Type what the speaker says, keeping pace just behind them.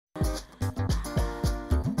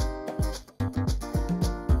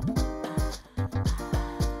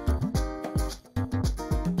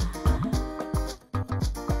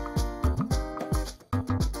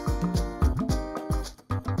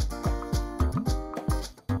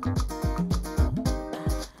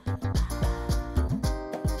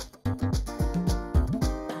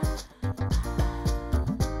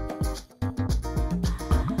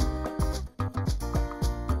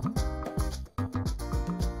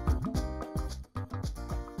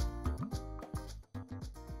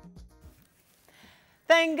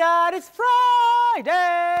Thank God it's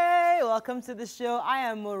Friday. Welcome to the show. I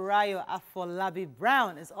am Morayo Afolabi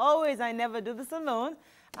Brown. As always, I never do this alone.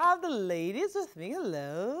 I have the ladies with me.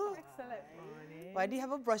 Hello. Excellent morning. Why do you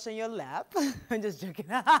have a brush on your lap? I'm just joking.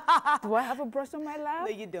 Do I have a brush on my lap?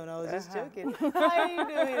 No, you don't. I was just joking. How are you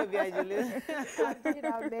doing, Obiajulu? I'm doing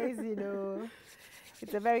amazing, you know.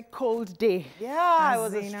 It's a very cold day. Yeah, it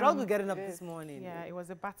was a struggle getting up this morning. Yeah, it was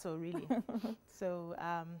a battle, really. So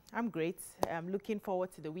I'm great. I'm looking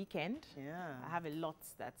forward to the weekend. Yeah. I have a lot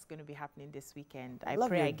that's going to be happening this weekend. I I love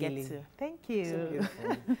pray your I get gilly. to. Thank you. So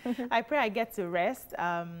beautiful. I pray I get to rest.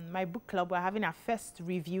 My book club, we're having our first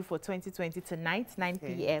review for 2020 tonight, 9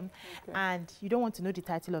 p.m. Okay. And you don't want to know the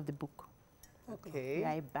title of the book. Okay. You're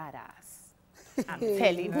a badass. I'm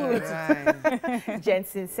telling you. Right. Jen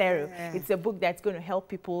Sincero. Yeah. It's a book that's going to help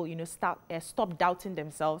people, you know, stop doubting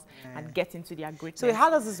themselves and get into their greatness. So how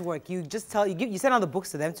does this work? You just you send out the books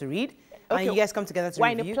to them to read, and you guys come together to We're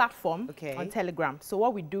review? in a platform Okay. on Telegram. So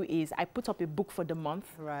what we do is I put up a book for the month.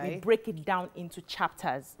 We Right. break it down into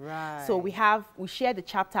chapters. Right. So we share the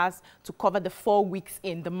chapters to cover the 4 weeks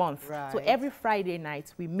in the month. So Right. every Friday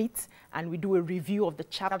night we meet and we do a review of the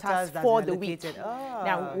chapters Chapters that's for the week. allocated. Oh,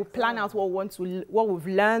 Now we'll plan out what we've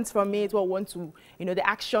learned from it, what we want to, you know, the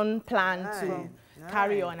action plan to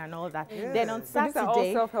carry on and all that. Then on So these are all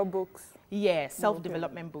Saturday, self-help books. yeah,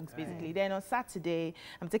 self-development books, basically. Then on Saturday,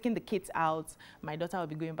 I'm taking the kids out. My daughter will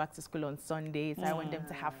be going back to school on Sunday, so I want them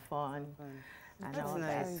to have fun. And That's all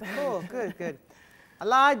nice. that. Oh, good, good.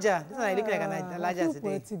 Elijah. This one looking like an Elijah I feel today.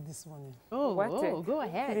 poetic this morning. Oh, Poetic. go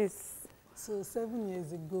ahead. Please. So 7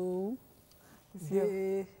 years ago,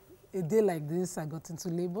 year. a day like this, I got into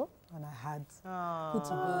labor and I had put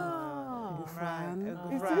to Oh, birth right.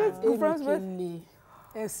 Gufran, Is today's Gufran's birth? Emikele,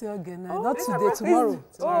 Esi Ogena, Oh, not it's today, her tomorrow.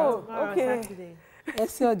 birthday. Oh, Tomorrow, okay. Saturday.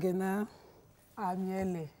 Esi Ogena,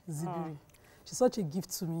 Amiele, Zibiri. She's such a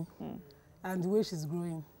gift to me. And the way she's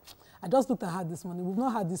growing. I just looked at her this morning. We've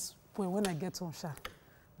not had this point when I get home, Sha.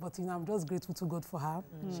 But you know, I'm just grateful to God for her.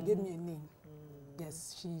 She gave me a name.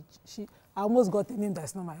 Yes, I almost got a name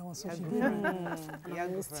that's not my own, so she gave me a name. Yeah,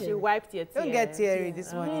 good She friend. wiped your tears. Don't get teary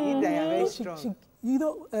this morning. You guys are very strong. You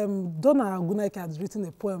know, Donna Agunaike had written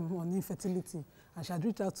a poem on infertility, and she had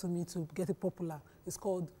reached out to me to get it popular. It's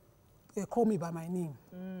called Call Me By My Name.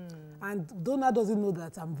 And Donna doesn't know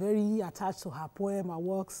that I'm very attached to her poem, her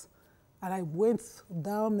works. And I went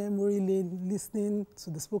down memory lane listening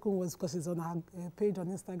to the spoken words because it's on her page on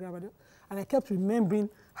Instagram. And I kept remembering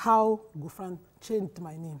how Gufran changed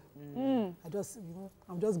my name. I just, you know,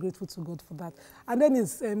 I'm just grateful to God for that. And then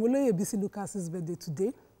it's Moloye BC Lucas's birthday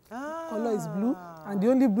today. Color is blue, and the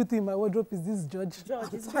only blue thing in my wardrobe is this George.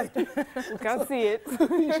 We can see it.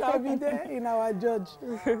 He shall be there in our George.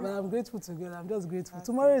 But I'm grateful to God. I'm just grateful.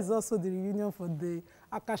 Tomorrow is also the reunion for the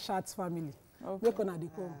Akashat's family. Where can I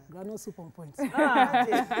come? Granite soup on point. No,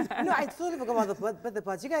 I totally forgot about the birthday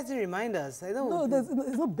party. You guys didn't remind us. I don't No, there's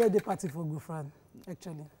no birthday party for Gufran,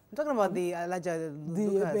 actually. I'm talking about the Elijah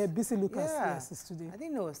The BC Lucas, Yeah. yes, it's today. I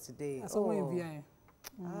didn't know it was today. Someone in VI.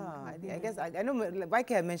 I guess I know Mike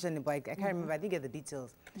had mentioned it, but I can't remember. I didn't get the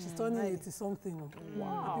details. She's turning 80-something.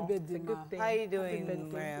 Wow. Happy birthday, ma. How are you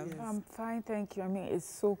doing, Mariam? I'm fine, thank you. I mean, it's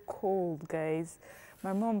so cold, guys.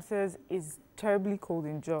 My mom says it's terribly cold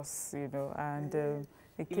in Jos, you know, and the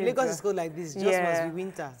If kids Lagos are- is cold like this, just must be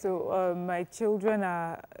winter. So my children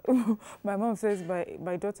are, my mom says,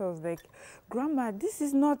 my daughter was like, Grandma, this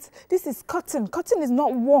is cotton. Cotton is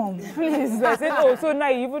not warm, please. I said, oh, so now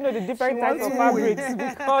you even know the different types of fabrics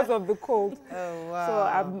because of the cold. Oh, wow. So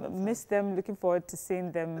I've missed them, looking forward to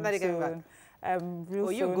seeing them When are they coming back?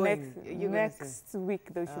 Real you're soon. going. You're going Next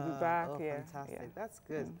week they should be back. Oh, Yeah, fantastic. yeah. That's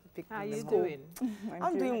good. Pick How them you up. doing?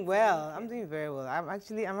 I'm doing well. I'm doing very well. I'm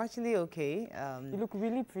actually okay. You look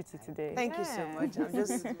really pretty today. Thank you so much.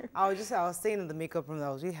 I was staying in the makeup room.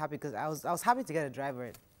 I was really happy because I was happy to get a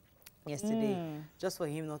driver yesterday, just for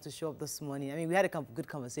him not to show up this morning. I mean, we had a good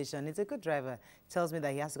conversation. It's a good driver. He tells me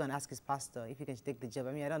that he has to go and ask his pastor if he can take the job.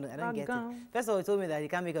 I mean, I don't get it. First of all, he told me that he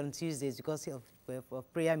can't make it on Tuesdays because of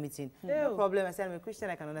prayer meeting. No problem. I said, I'm a Christian.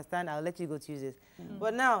 I can understand. I'll let you go Tuesdays.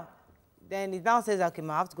 But now, then he now says, okay,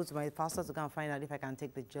 I have to go to my pastor to go and find out if I can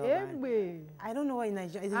take the job. I don't know what in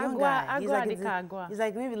Nigeria. He's a young guy. He's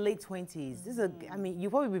like maybe late 20s. This is I mean, you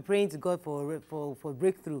probably be praying to God for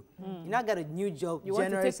breakthrough. You now got a new job. You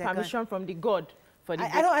want to take permission from the God for the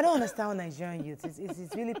I don't understand Nigerian youth.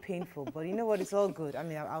 It's really painful. But you know what? It's all good. I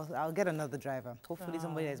mean, I'll get another driver. Hopefully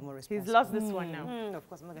somebody that is more responsible. He's lost this one now. Of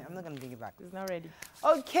course, I'm not gonna bring it back. He's not ready.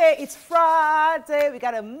 Okay, it's Friday. We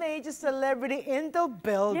got a major celebrity in the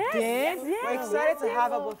building. We're excited to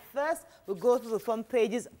have her. But first, we'll go through the front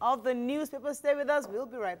pages of the newspaper. Stay with us. We'll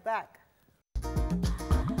be right back.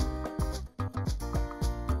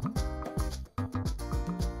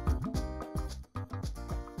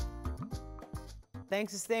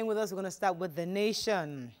 Thanks for staying with us. We're going to start with The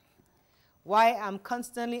Nation. Why I'm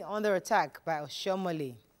constantly under attack by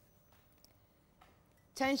Oshomole.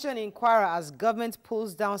 Tension in Kwara as government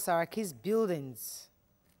pulls down Saraki's buildings.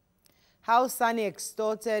 How Sani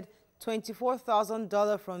extorted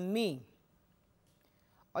 $24,000 from me.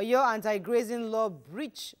 Oyo anti-grazing law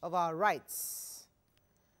breach of our rights.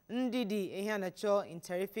 Ndidi Ehianacho in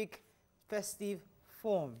terrific festive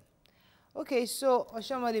form. Okay, so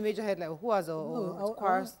Oshomole major headline. Who has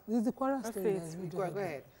Kwara? This is the Kwara State. Go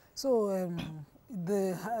ahead. So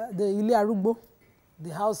the Ile Arugbo,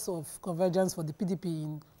 the House of Convergence for the PDP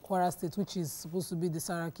in Kwara State, which is supposed to be the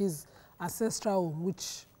Saraki's ancestral home,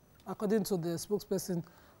 which, according to the spokesperson,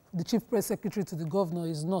 the chief press secretary to the governor,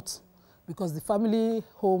 is not, because the family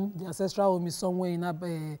home, the ancestral home, is somewhere in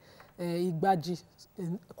Igbaji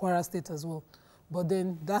in Kwara State as well. But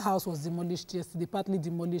then that house was demolished yesterday, partly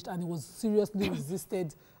demolished, and it was seriously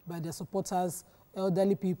resisted by their supporters,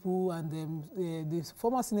 elderly people, and the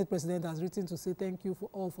former Senate president has written to say thank you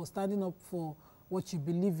for standing up for what you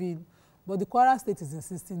believe in. But the Kwara State is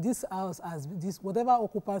insisting this house, whatever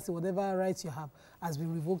occupancy, whatever rights you have, has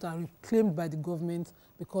been revoked and reclaimed by the government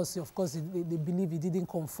because, of course, they believe it didn't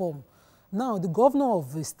conform. Now, the governor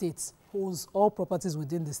of the state owns all properties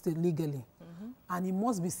within the state legally, and it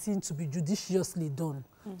must be seen to be judiciously done.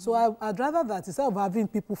 So I'd rather that instead of having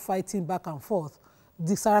people fighting back and forth,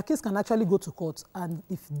 the Sarakis can actually go to court, and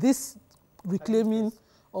if this reclaiming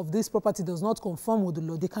of this property does not conform with the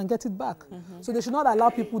law, they can get it back. So they should not allow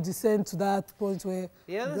people descend to that point where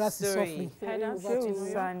grass is suffering.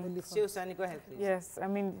 Shehu Sani, go ahead, please. Yes, I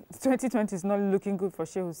mean, 2020 is not looking good for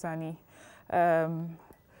Shehu Sani.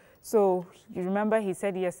 So you remember he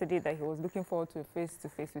said yesterday that he was looking forward to a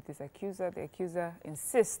face-to-face with his accuser. The accuser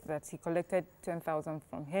insists that he collected $10,000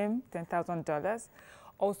 from him, $10,000.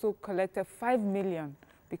 Also collected $5 million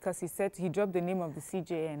because he said he dropped the name of the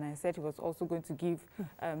CJA, and I said he was also going to give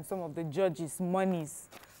some of the judges monies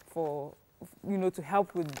for, to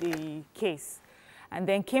help with the case. And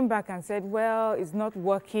then came back and said, well, it's not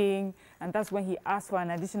working. And that's when he asked for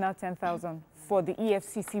an additional $10,000 for the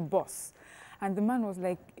EFCC boss. And the man was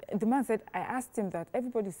like, the man said, I asked him that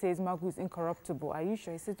everybody says Magu is incorruptible. Are you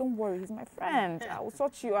sure? He said, don't worry, he's my friend. I will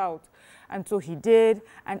sort you out. And so he did.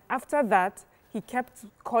 And after that, he kept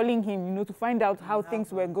calling him, to find out how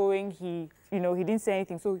things were going. He didn't say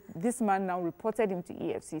anything. So this man now reported him to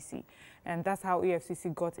EFCC. And that's how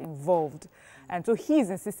EFCC got involved. And so he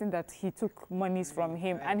is insisting that he took monies from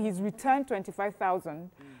him. And he's returned $25,000,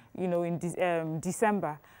 in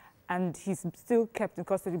December. And he's still kept in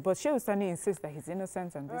custody. But Shehu Sani insists that he's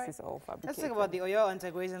innocent, and this is all fabricated. Let's talk about the Oyo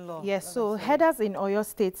anti-grazing law. Yes, so headers in Oyo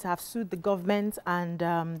State have sued the government and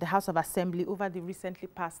the House of Assembly over the recently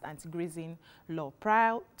passed anti-grazing law.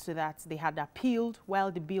 Prior to that, they had appealed while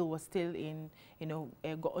the bill was still in,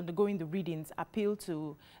 undergoing the readings, appealed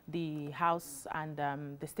to the House and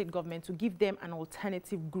the state government to give them an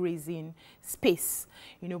alternative grazing space.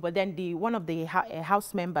 But then one of the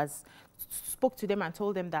House members spoke to them and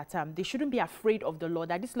told them that they shouldn't be afraid of the law,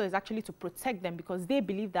 that this law is actually to protect them, because they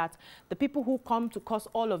believe that the people who come to cause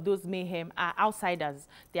all of those mayhem are outsiders.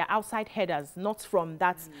 They are outside headers, not from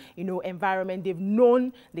that environment. They've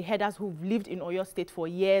known the headers who've lived in Oyo State for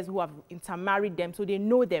years, who have intermarried them, so they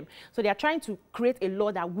know them. So they are trying to create a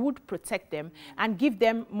law that would protect them and give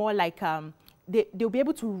them more like they'll be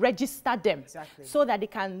able to register them so that they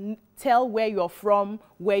can tell where you're from,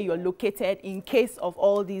 where you're located in case of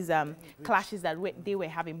all these clashes that they were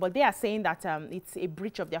having. But they are saying that it's a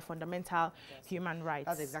breach of their fundamental human rights.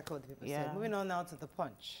 That's exactly what the people said. Moving on now to the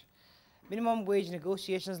Punch. Minimum wage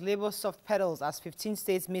negotiations, Labour soft pedals as 15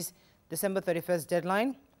 states miss December 31st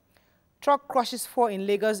deadline. Truck crushes 4 in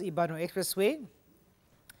Lagos-Ibadan Expressway.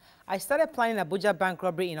 I started planning Abuja bank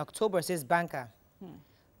robbery in October, says banker.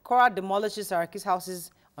 Kora demolishes Saraki's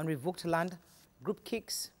houses on revoked land. Group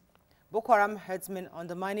kicks. Boko Haram herdsmen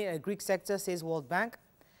undermining a Greek sector, says World Bank.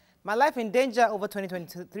 My life in danger over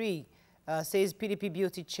 2023, says PDP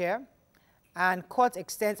BOT chair. And court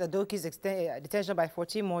extends Adoki's detention by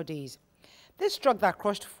 14 more days. This truck that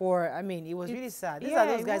crushed 4, it was really sad. These are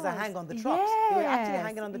those guys that hang on the trucks. Yes. They were actually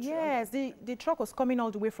hanging on the trucks. Yes, the truck was coming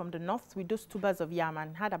all the way from the north with those tubers of yam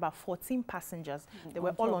and had about 14 passengers. They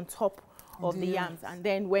were all on top of the yams. And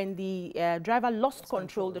then when the driver lost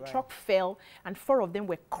control, the truck fell and 4 of them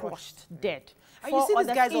were crushed, dead. And you see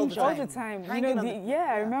these guys all the time.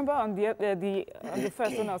 I remember on the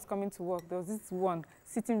first one I was coming to work, there was this one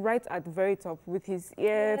sitting right at the very top with his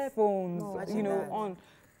earphones, on.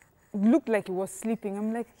 Looked like he was sleeping.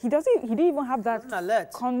 I'm like, he didn't even have that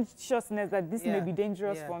consciousness that this may be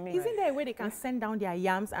dangerous for me. Isn't there a way they can send down their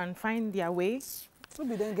yams and find their way?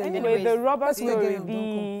 Anyway, the robber story,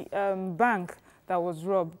 the bank that was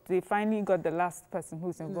robbed, they finally got the last person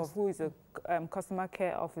who's involved, who is a customer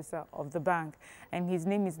care officer of the bank, and his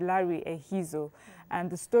name is Larry Ehizo. And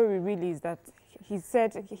the story really is that he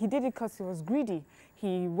said he did it because he was greedy.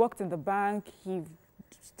 He worked in the bank, he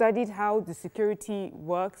studied how the security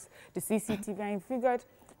works, the CCTV, and he figured,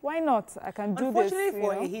 why not? I can do this. Unfortunately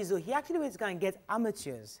for Ehizo, he actually went to go and get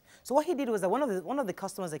amateurs. So what he did was that one of the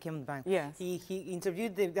customers that came to the bank, he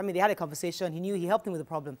interviewed them. I mean, they had a conversation. He helped him with the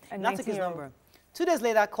problem. And I took his number. 2 days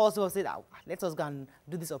later, calls him and said, let us go and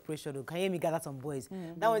do this operation. Can you hear me gather some boys?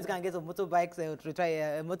 Now he's going to get some motorbikes, try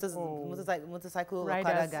a motorcycle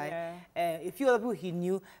Okada guy. A few other people he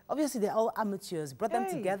knew. Obviously, they're all amateurs. Brought them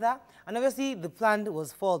together. And obviously, the plan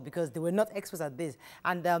was failed because they were not experts at this.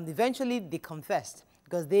 And eventually, they confessed.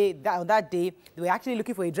 Because on that day, they were actually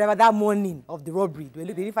looking for a driver that morning of the robbery. They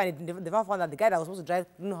didn't find it. They found that the guy that was supposed to drive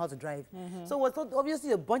didn't know how to drive. So it was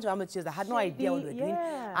obviously a bunch of amateurs that had no idea what they were doing.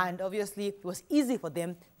 And obviously, it was easy for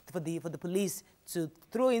them, for the police, to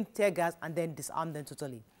throw in tear gas and then disarm them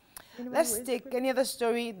totally. Let's take any other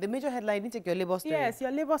story. The major headline, you didn't take your labor story. Yes, your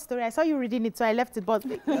labor story. I saw you reading it, so I left it. But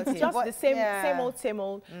it's just the same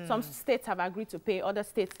old. Some states have agreed to pay. Other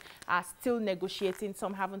states are still negotiating.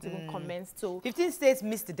 Some haven't even commenced. So 15 states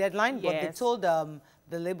missed the deadline, but they told the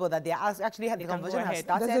labor that they actually had the conversion has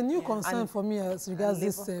started. There's a new concern for me as regards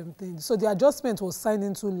this thing. So the adjustment was signed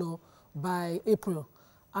into law by April.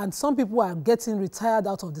 And some people are getting retired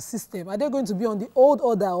out of the system. Are they going to be on the old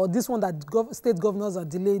order or this one that state governors are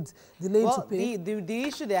delayed to pay? The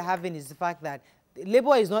issue they're having is the fact that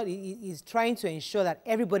Labour is trying to ensure that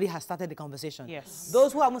everybody has started the conversation. Yes.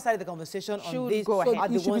 Those who haven't started the conversation on this go ahead. are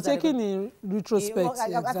the ones that should be taken in retrospect.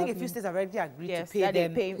 I think a few states have already agreed to pay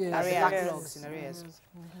them backlogs in arrears.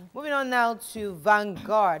 Moving on now to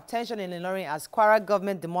Vanguard. Tension in Ilorin as Kwara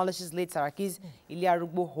government demolishes late Saraki's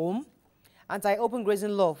Iliarugbo home. Anti-open grazing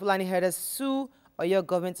law, Fulani herders sue Oyo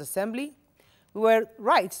Government Assembly. We were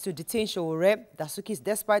right to detain Showore Dasuki's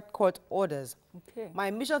despite court orders.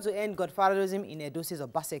 My mission to end godfatherism in Edo says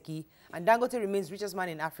Obaseki, and Dangote remains richest man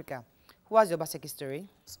in Africa. Who has your Obaseki story?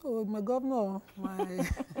 So my governor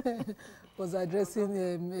was addressing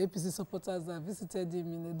APC supporters that visited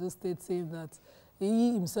him in Edo State, saying that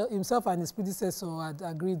he himself and his predecessor had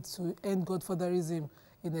agreed to end godfatherism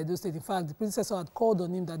in Edo State. In fact, the predecessor had called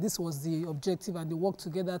on him that this was the objective and they worked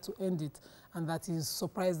together to end it, and that he's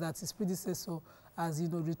surprised that his predecessor has,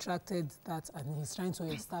 retracted that and he's trying to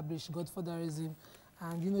establish godfatherism.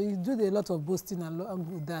 And, he did a lot of boasting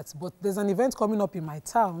along with that. But there's an event coming up in my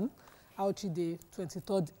town, Auchi Day,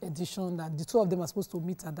 23rd edition, that the two of them are supposed to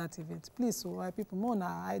meet at that event. Please, so why people more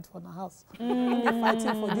now hide from the house.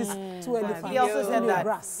 Fighting for these two elephants. He also said that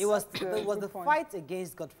it was the fight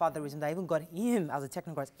against godfatherism that even got him as a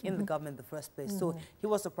technocrat in the government in the first place. So he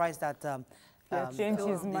was surprised that changed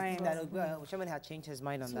his mind. Chairman had changed his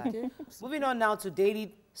mind on that. Moving on now to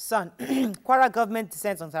Daily Sun. Kwara government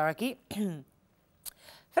dissents on Saraki.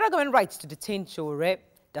 Federal government rights to detain Showore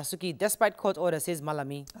Dasuki despite court order, says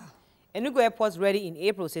Malami. Enugu airport's ready in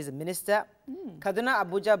April, says the minister. Kaduna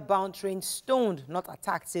Abuja bound train stoned, not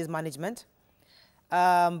attacked, says management.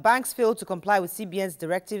 Banks failed to comply with CBN's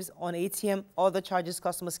directives on ATM. Other charges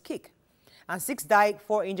customers kick. And 6 died,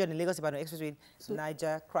 4 injured in Lagos Ibadan Expressway.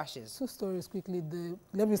 Niger crashes. 2 stories quickly.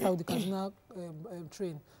 Let me start with the Kaduna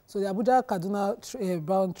train. So the Abuja Kaduna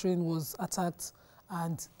bound train was attacked,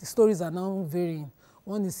 and the stories are now varying.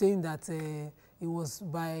 One is saying that it was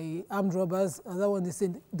by armed robbers. Another one is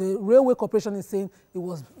saying the railway corporation is saying it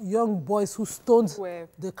was young boys who stoned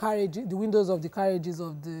the windows of the carriages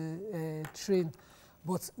of the train.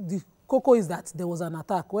 But the cocoa is that there was an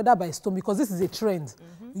attack, whether by stone, because this is a trend.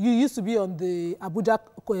 You used to be on the Abuja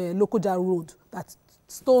Lokoja road that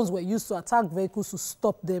stones were used to attack vehicles to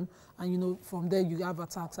stop them, and from there you have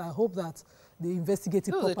attacks. I hope that they investigate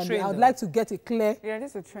it properly. I would like to get a clear. Yeah,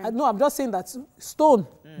 this is a trend. No, I'm just saying that stone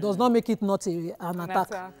does not make it not an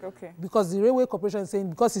attack. Okay. Because the railway corporation is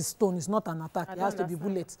saying because it's stone, it's not an attack. It has to be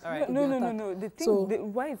bullets. Right. No. The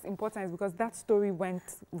thing, why it's important is because that story went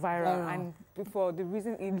viral, and for the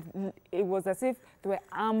reason it was as if they were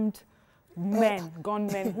armed men,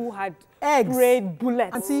 gunmen who had sprayed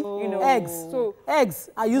bullets. And see, eggs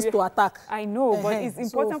are used to attack. I know, but it's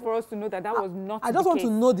important for us to know that was not I just want to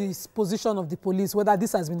know the position of the police, whether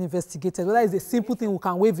this has been investigated, whether it's a simple thing we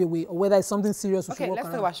can wave away, or whether it's something serious we should work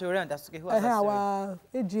around. Okay, let's talk about Showore and Dasuki. Our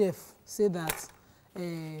AGF say that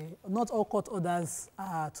not all court orders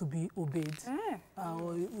are to be obeyed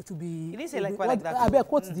or to be. He didn't say like that. I better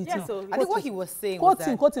quote the thing. So I think what he was saying was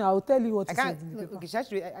that... Quoting, I will tell you what he said.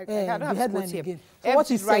 I don't have to quote him. So what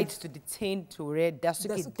he said, right to detain Toure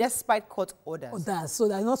Dasuki despite court orders. So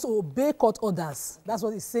they not to obey court orders. That's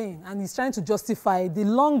what he's saying. And he's trying to justify the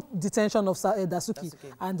long detention of Dasuki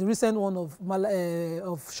and the recent one of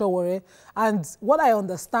Showore. And what I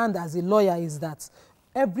understand as a lawyer is that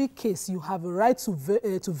every case you have a right to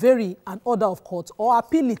vary an order of court or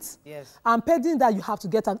appeal it. Yes. And pending that, you have to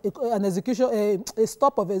get an execution, a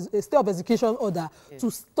stay of execution order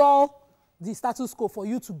to stall the status quo for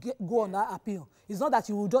you to go on that appeal. It's not that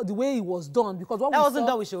you will do the way it was done, because what that wasn't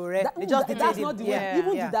done with Showore. That's not the way.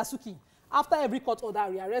 Even the Dasuki, after every court order,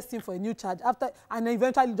 we arrest him for a new charge, and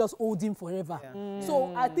eventually just hold him forever.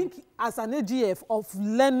 So I think as an AGF of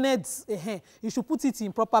learned, you should put it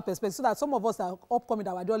in proper perspective so that some of us that are upcoming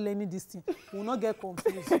that are just learning this thing will not get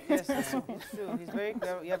confused. Yes, it's true. He's very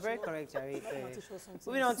clear. You're very correct, Jerry.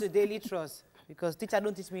 Moving on to Daily Trust, because teacher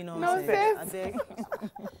don't teach me nonsense.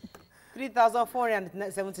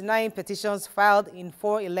 3,479 petitions filed in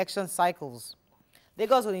 4 election cycles.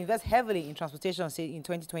 Lagos will invest heavily in transportation in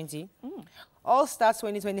 2020. All starts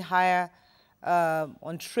 2020 higher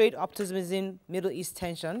on trade optimism, Middle East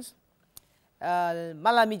tensions.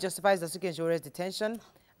 Malami justifies Dasuki and Showore's detention,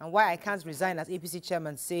 and why I can't resign as APC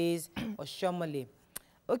chairman, says Oshomole.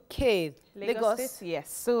 Okay, Lagos. State,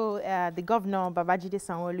 yes. So the governor, Babajide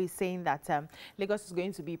Sanwo-Olu, is saying that Lagos is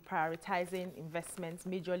going to be prioritizing investments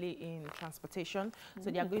majorly in transportation. So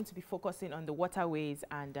they are going to be focusing on the waterways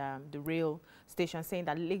and the rail station, saying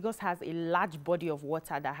that Lagos has a large body of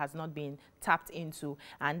water that has not been tapped into.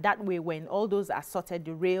 And that way, when all those are sorted,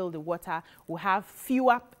 the rail, the water, will have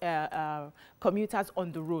fewer commuters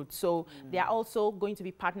on the road. So they are also going to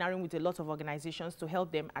be partnering with a lot of organizations to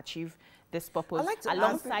help them achieve this purpose,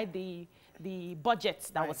 alongside the budget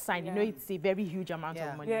that was signed. You know, it's a very huge amount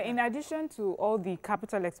of money. In addition to all the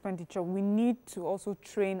capital expenditure, we need to also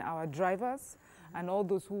train our drivers and all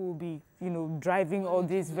those who will be, driving all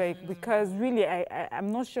these vehicles, because really,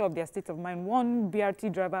 I'm not sure of their state of mind. One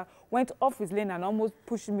BRT driver went off his lane and almost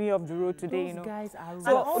pushed me off the road today. Those guys are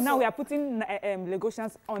so now we are putting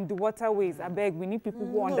Lagosians on the waterways. I beg, we need people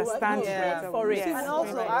who understand the waterways. And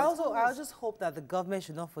also, I just hope that the government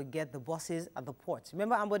should not forget the buses at the port.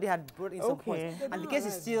 Remember, somebody had brought in some ports, and the case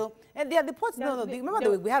is still, and the ports.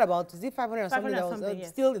 Remember we had about 500 or something that was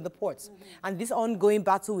still in the ports, and this ongoing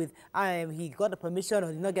battle with he got the permission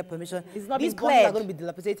or did not get permission. These buses are going to be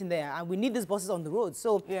dilapidating there, and we need these buses on the road.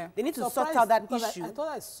 So they need to sort out that issue. I thought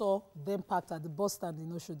I saw them parked at the bus stand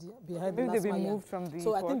in Oshodi behind the last they've been moved from the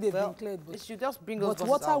So I think they've been cleared. They should just bring those buses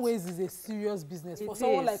waterways is a serious business. For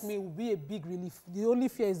someone like me, it will be a big relief. The only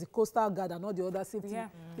fear is the coastal guard and all the other safety.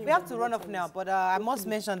 We have to run off now, but I must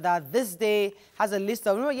mention that this day has a list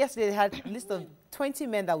of, remember yesterday they had a list of 20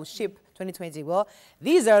 men that will shape 2020. Well,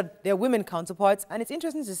 these are their women counterparts, and it's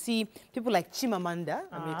interesting to see people like Chimamanda.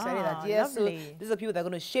 I'm excited that so these are people that are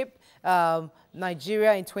going to shape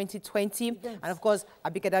Nigeria in 2020. And of course,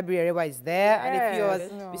 Abike Dabiri is there, and a few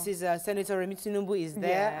others. Mrs. Senator Remi Tinubu is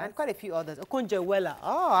there, and quite a few others. Okonjo-Iweala.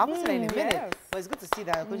 I haven't seen her in a minute, but it's good to see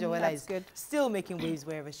that Okonjo-Iweala is still making waves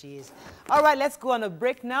wherever she is. All right, let's go on a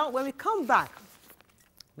break now. When we come back,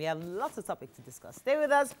 we have lots of topics to discuss. Stay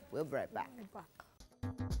with us. We'll be right back.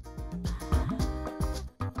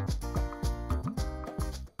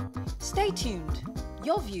 Stay tuned.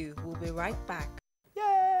 Your View will be right back.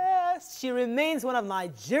 Yes, she remains one of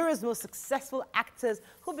Nigeria's most successful actors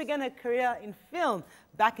who began her career in film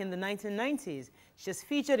back in the 1990s. She has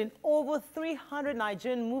featured in over 300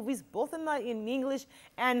 Nigerian movies, both in English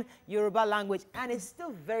and Yoruba language, and is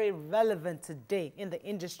still very relevant today in the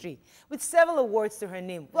industry, with several awards to her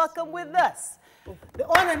name. Welcome with us, the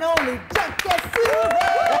one and only Jackie Silva!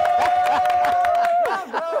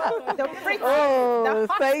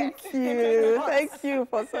 Thank you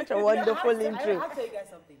for such a wonderful intro. I'll tell you guys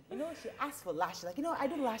something. You know, she asked for lashes. Like, I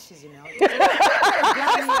do lashes, you know.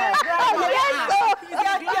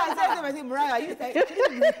 I say, Mariah, you should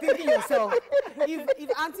be repeating yourself. If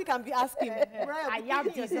Auntie can be asking, Mariah, I am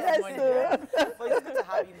this morning. But it's good to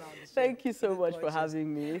have you now. Thank you so much for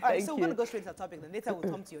having me. All right, so we're going to go straight to the topic, then later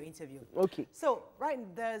we'll come to your interview. Okay. So,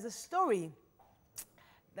 there's a story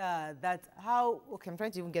I'm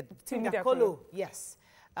trying to even get Timidakolo. Yes.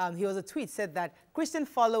 He was a tweet said that Christian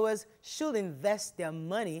followers should invest their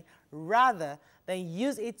money rather than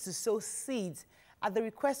use it to sow seeds at the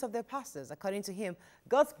request of their pastors. According to him,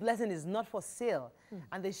 God's blessing is not for sale,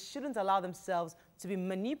 and they shouldn't allow themselves to be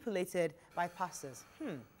manipulated by pastors.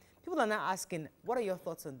 people are now asking, what are your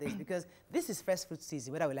thoughts on this? Because this is first fruit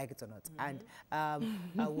season, whether we like it or not. And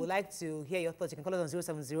I would like to hear your thoughts. You can call us on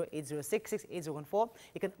 070-8066-8014.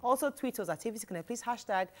 You can also tweet us at TVC Connect. Please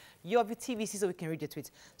hashtag YourViewTVC so we can read your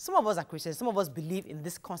tweets. Some of us are Christians. Some of us believe in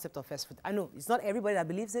this concept of first fruit. I know it's not everybody that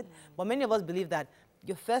believes it, but many of us believe that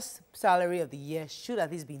your first salary of the year should at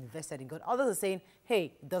least be invested in God. Others are saying,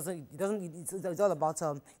 hey, it's all about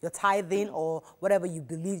your tithing or whatever you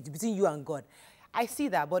believe between you and God. I see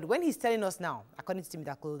that, but when he's telling us now, according to Timmy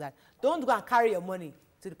Dakolo, that don't go and carry your money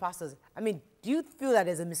to the pastors, I mean, do you feel that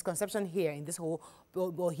there's a misconception here in this whole,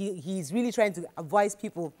 well, he's really trying to advise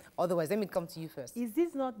people otherwise? Let me come to you first. Is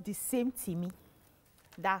this not the same Timmy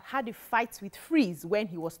that had a fight with Freeze when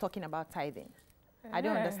he was talking about tithing? I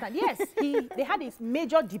don't understand. Yes, they had this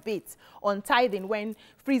major debate on tithing when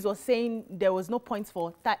Freeze was saying there was no point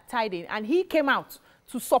for tithing, and he came out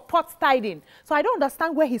to support tithing. So I don't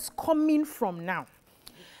understand where he's coming from now.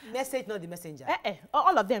 Message, not the messenger.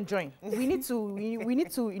 All of them join. We need to, we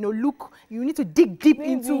need to, look. You need to dig deep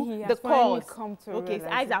into the cause. Okay, his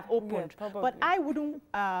eyes have opened. Yeah, but I wouldn't,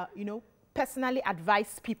 personally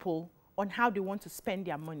advise people on how they want to spend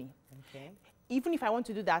their money. Okay. Even if I want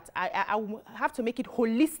to do that, I will have to make it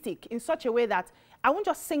holistic in such a way that I won't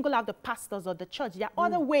just single out the pastors or the church. There are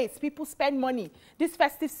other ways people spend money. This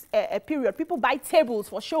festive period, people buy tables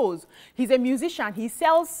for shows. He's a musician. He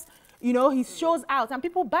sells, his shows out, and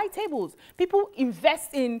people buy tables. People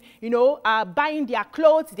invest in, buying their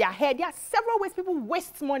clothes, their hair. There are several ways people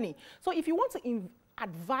waste money. So if you want to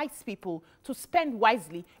advise people to spend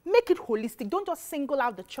wisely, make it holistic. Don't just single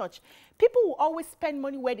out the church. People will always spend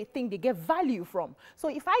money where they think they get value from. So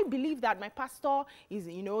if I believe that my pastor is,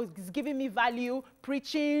 is giving me value,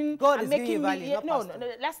 preaching, God is making giving you value, no,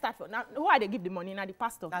 let's start from now. Who are they give the money? Now the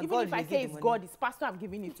pastor. Now even God if I say it's God, it's pastor, I'm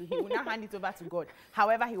giving it to him. He will now hand it over to God.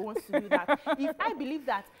 However he wants to do that. If I believe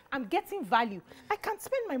that I'm getting value, I can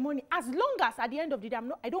spend my money as long as at the end of the day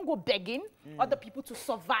I don't go begging other people to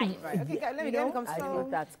survive. Right. Okay, let me come to I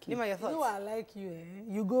think that's key. Give me your thoughts. I like you.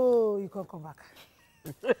 You go, you can't come back.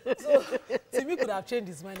 So Timmy could have changed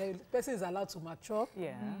his mind. The person is allowed to mature,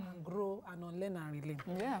 and grow, and unlearn and relearn.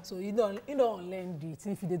 Yeah. So you don't unlearn it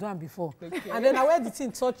if they done before. Okay. And then where the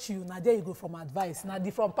thing touch you, now there you go from advice. Now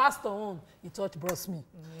from pastor on, you touch bros me.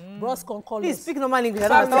 Bros can call Please us. speak normal English.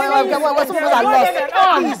 Bros in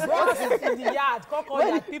the yard, can call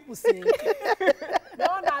like people say.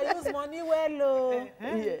 Don't I use money well.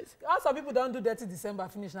 Yes. Also people don't do dirty December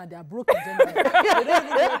finish now. They are broke in January. They don't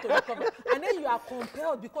even want to recover. And then you are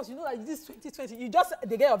compelled because you know that this 2020,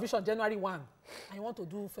 they get your vision January 1 and you want to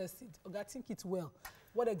do first aid. Okay, think it well.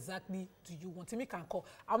 What exactly do you want? Timmy can call.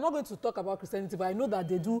 I'm not going to talk about Christianity, but I know that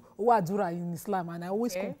they do Owadura in Islam, and I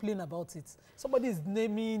always complain about it. Somebody is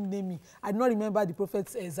naming. I do not remember the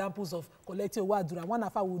prophet's examples of collecting Owadura. One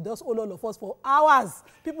of us will just hold all of us for hours.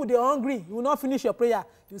 People, they're hungry. You will not finish your prayer.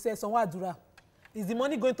 You say, some Owadura. Is the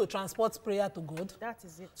money going to transport prayer to God? That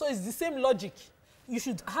is it. So it's the same logic. You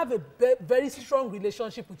should have a very strong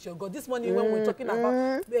relationship with your God. This morning when we're talking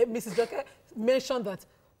about, Mrs. Joker mentioned that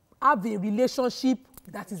have a relationship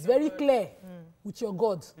that is very clear with your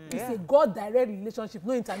God. It's a God-direct relationship,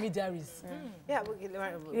 no intermediaries. Yeah, let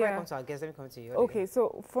me come to our guest. Let me come to you. Okay,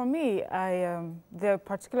 so for me, there are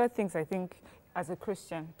particular things I think as a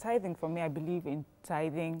Christian. Tithing, for me, I believe in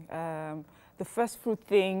tithing. The first fruit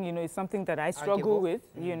thing, is something that I struggle with,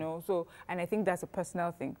 so, and I think that's a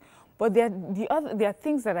personal thing. But there are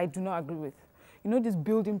things that I do not agree with. These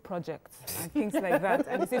building projects and things like that.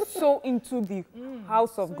 And they say so into the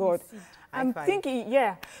house of God. I'm thinking,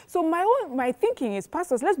 So my thinking is,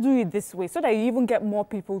 pastors, let's do it this way so that you even get more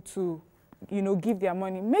people to, give their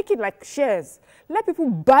money. Make it like shares. Let people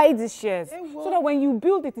buy these shares so that when you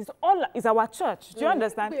build it, it's our church. Do you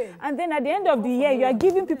understand? And then at the end of the year, you are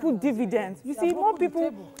giving people dividends. You see, more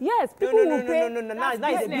people. Yes, people will pay. No. Now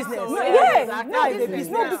it's a business. Now it's a business.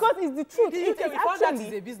 No, because it's the truth.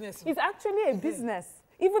 It's actually a business.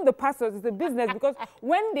 Even the pastors is a business because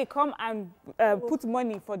when they come and put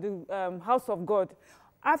money for the house of God,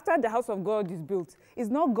 after the house of God is built, it's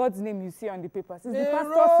not God's name you see on the papers. It's the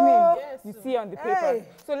pastor's name you see on the paper.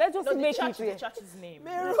 So let's just make it clear. The church's name.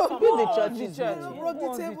 The church.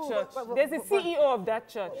 There's a CEO of that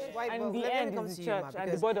church. And the end is the church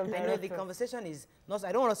and the board of directors. I know the conversation is not,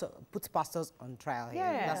 I don't want us to put pastors on trial here.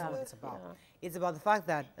 That's not what it's about. It's about the fact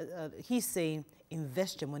that he's saying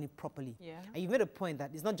invest your money properly. Yeah. And you made a point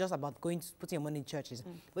that it's not just about putting your money in churches.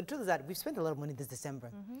 But the truth is that we've spent a lot of money this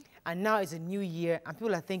December. And now it's a new year and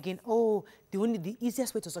people are thinking, oh, the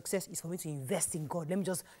easiest way to success is for me to invest in God. Let me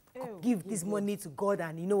just give this money to God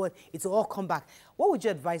and you know what, it'll all come back. What would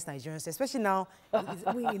you advise Nigerians, especially now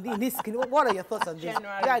in this, what are your thoughts on this? Do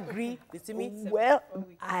you agree with me? Well,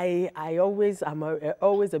 I always am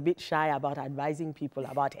always a bit shy about advising people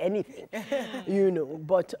about anything, you know,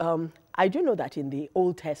 but I do know that in the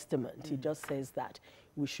Old Testament, it just says that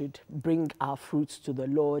we should bring our fruits to the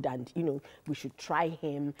Lord and, you know, we should try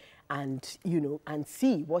him and, you know, and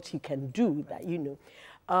see what he can do that, you know.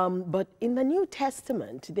 But in the New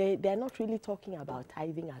Testament, they're not really talking about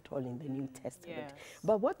tithing at all in the New Testament. Yes.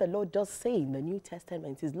 But what the Lord does say in the New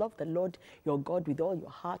Testament is love the Lord your God with all your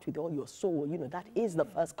heart, with all your soul. You know, that is the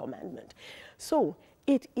first commandment. So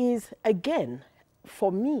it is, again,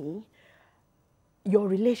 for me, your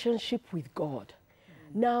relationship with God.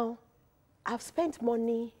 Now, I've spent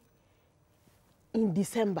money in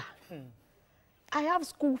December. I have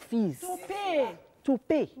school fees. To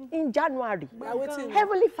pay in January.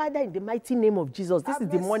 Heavenly Father, in the mighty name of Jesus, this is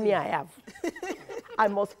the money I have. I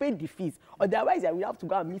must pay the fees. Otherwise, I will have to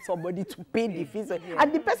go and meet somebody to pay the fees.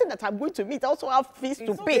 And the person that I'm going to meet also have fees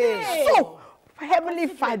to pay. So, Heavenly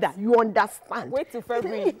Father, you understand. Wait till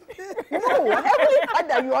February. No, Heavenly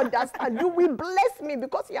Father, you understand. You will bless me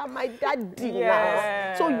because you are my daddy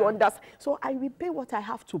now. So you understand. So I will pay what I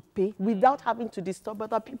have to pay without having to disturb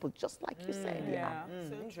other people, just like you said. Yeah.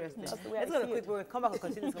 So interesting. Let's go to a quick break. Come back and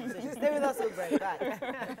continue this conversation. Stay with us. We'll be right back.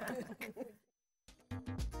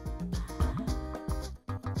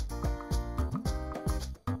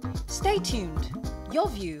 Stay tuned. Your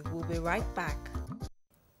view will be right back.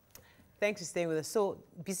 Thanks for staying with us. So,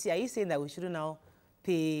 BC, are you saying that we shouldn't now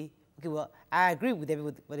pay? Okay, well, I agree with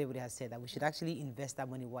what everybody has said, that we should actually invest that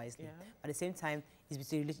money wisely. Yeah. At the same time, it's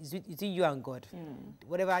between you and God.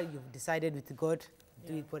 Whatever you've decided with God,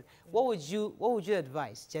 do it. But what would you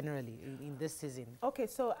advise generally in this season? Okay,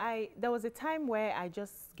 so there was a time where I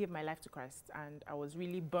just gave my life to Christ, and I was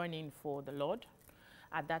really burning for the Lord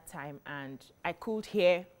at that time, and I could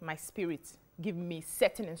hear my spirit give me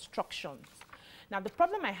certain instructions. Now, the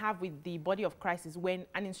problem I have with the body of Christ is when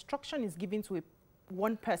an instruction is given to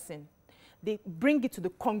one person, they bring it to the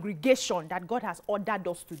congregation that God has ordered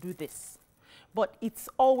us to do this. But it's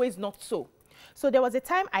always not so. So there was a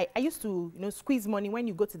time I used to, squeeze money when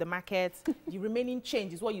you go to the market. The remaining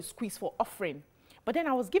change is what you squeeze for offering. But then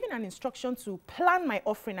I was given an instruction to plan my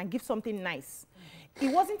offering and give something nice. It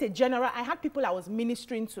wasn't a general. I had people I was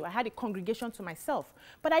ministering to. I had a congregation to myself.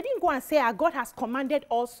 But I didn't go and say, God has commanded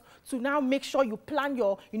us to now make sure you plan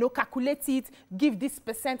your, calculate it, give this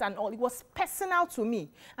 % and all. It was personal to me.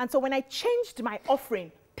 And so when I changed my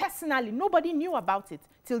offering, personally, nobody knew about it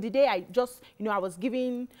till the day I just, I was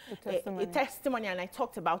giving a testimony and I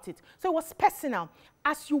talked about it. So it was personal.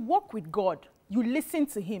 As you walk with God, you listen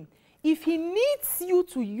to him. If he needs you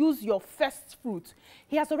to use your first fruit,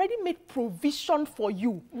 he has already made provision for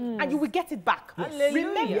you, and you will get it back. Yes.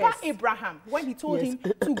 Remember Abraham, when he told him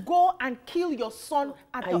to go and kill your son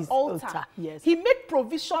at the altar. Yes. He made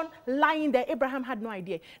provision lying there. Abraham had no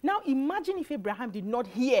idea. Now imagine if Abraham did not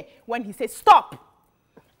hear when he said, stop,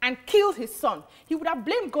 and killed his son. He would have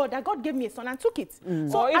blamed God that God gave me a son and took it.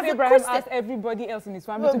 So if Abraham asked everybody else in his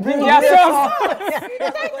family to bring their son.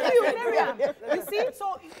 Thank you, Miriam. You see,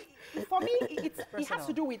 so for me, it has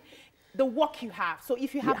to do with the work you have. So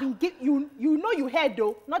if you have been, you heard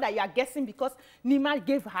though, not that you are guessing because Nima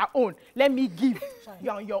gave her own. Let me give you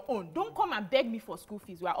on your own. Don't come and beg me for school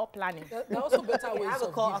fees. We are all planning. There are also better ways. I have a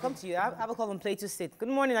call. I'll come to you. I have a call from Plateau State. Good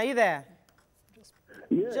morning. Are you there?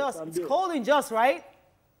 Yes, Just, it's cold in Jos, right?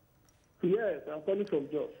 Yes, I'm calling from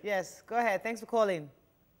Jos. Yes, go ahead. Thanks for calling.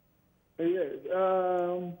 Yes.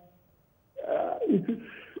 It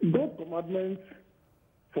is God's commandment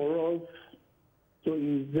for us to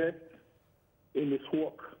invest in his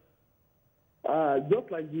work.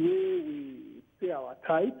 Just like the way we pay our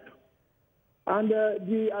tithe. And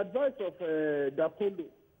the advice of Dakolo,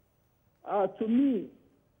 to me,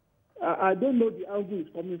 I don't know the angle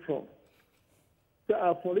it's coming from.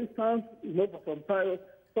 So, for instance, for some time,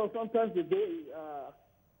 so sometimes the day,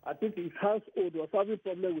 I think his household was having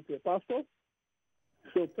problem with a pastor.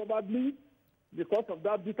 So probably because of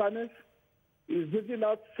that bitterness, he's giving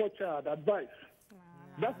out such an advice.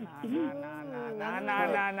 That is to me.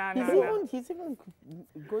 He's even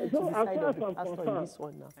going to the side of the pastor in this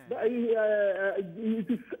one now. It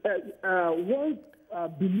is one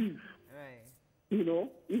belief. Right.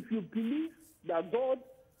 If you believe that God,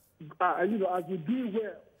 as you do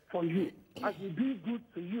well for you, as you do good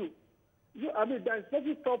to you, I mean, there is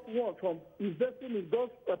nothing stop one from investing in those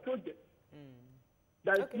projects.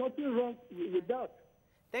 There is nothing wrong with that.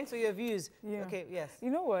 Thanks for your views. Yeah. Okay, yes. You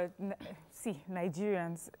know what? See,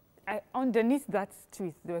 Nigerians, underneath that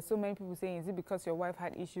tweet, there were so many people saying, is it because your wife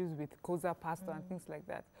had issues with Koza pastor and things like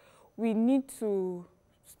that? We need to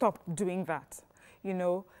stop doing that. You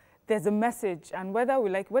know, there's a message, and whether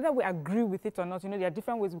we agree with it or not, you know, there are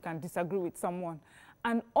different ways we can disagree with someone.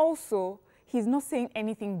 And also, he's not saying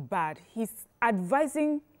anything bad. He's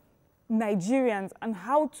advising Nigerians on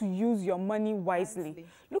how to use your money wisely.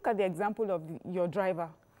 Look at the example of your driver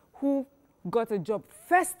who got a job.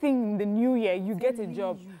 First thing in the new year, you get a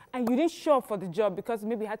job, and you didn't show up for the job because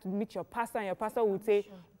maybe you had to meet your pastor, and your pastor would say,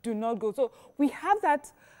 do not go. So we have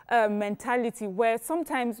that mentality where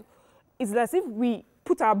sometimes it's as if we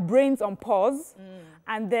put our brains on pause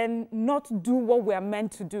and then not do what we are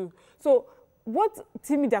meant to do. So what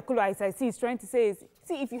Timi Dakolo, as I see, is trying to say is,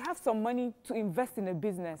 see, if you have some money to invest in a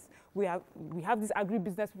business, we have these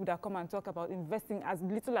agribusiness people that come and talk about investing as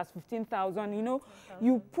little as 15,000. You know,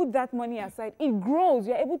 you put that money aside, it grows.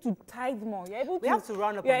 You're able to tithe more. You're able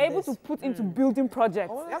You're able to put into building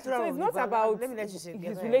projects. So it's not about his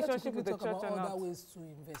relationship with the church or not. Other ways to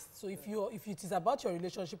invest. So if it is about your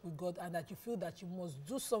relationship with God and that you feel that you must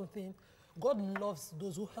do something, God loves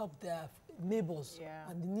those who help their neighbors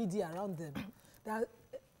and the needy around them. There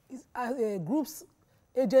are groups,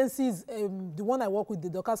 agencies, the one I work with, the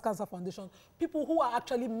Dorcas Cancer Foundation, people who are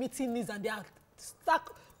actually meeting needs and they are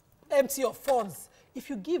stuck empty of funds. If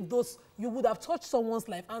you give those, you would have touched someone's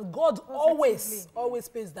life, and God always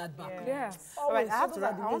pays that back. Yes. All right, I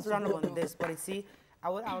want to run on this, but you see, I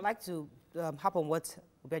would like to hop on what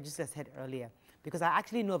Uber just said earlier, because I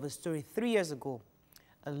actually know of a story 3 years ago.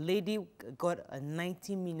 A lady got a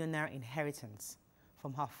 90 million naira inheritance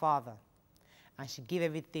from her father, and she gave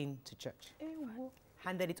everything to church.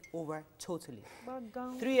 Handed it over totally.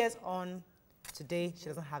 3 years on, today she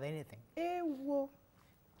doesn't have anything.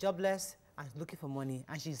 Jobless and looking for money,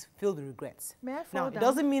 and she's filled with regrets. Now, it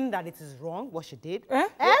doesn't mean that it is wrong what she did.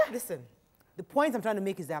 Listen, the point I'm trying to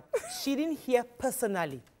make is that she didn't hear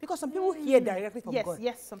personally, because some people hear directly from God.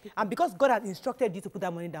 Yes, some people. And because God has instructed you to put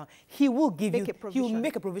that money down, He will give you, He will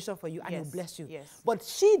make a provision for you, and He'll bless you. But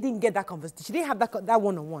she didn't get that conversation. She didn't have that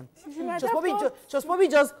one-on-one. She was probably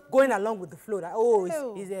just going along with the flow. That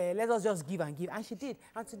let us just give and give, and she did.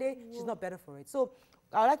 And today she's not better for it. So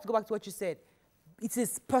I would like to go back to what you said. It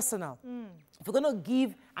is personal. If you're going to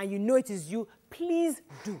give and you know it is you, please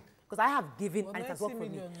do. Because I have given and it has worked for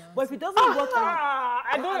me. But if it doesn't work for you,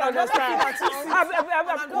 I don't understand.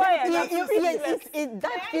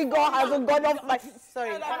 That figure hasn't gone off my...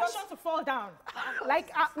 Sorry, I'm sure to fall down.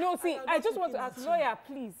 No, see, I just want to ask, lawyer,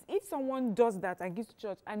 please, if someone does that and gives to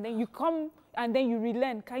church, and then you come and then you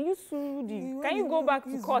relent, can you sue the... Can you go back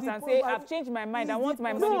to court and say, I've changed my mind, I want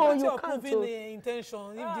my money back? No, you can't. The intention.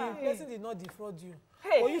 If the person did not defraud you,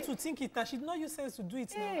 for you to think it, and she did not use sense to do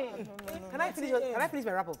it now. Can I finish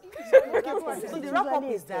my wrap-up? So the wrap-up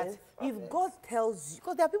is that if God tells you,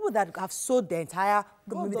 because there are people that have sold their entire,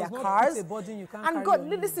 maybe their cars, and God,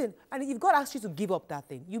 listen, and if God asks you to give up that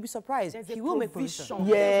thing, you'll be surprised. He will make provision.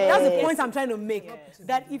 That's the point I'm trying to make.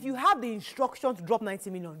 That if you have the instruction to drop 90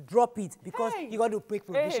 million, drop it, because you got to make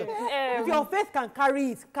provision. If your faith can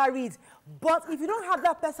carry it, carry it. But if you don't have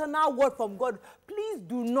that personal word from God, please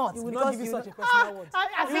do not. He will not give you such a personal word.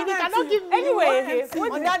 You cannot give me. Anyway,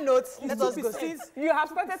 on that note, let us go. You have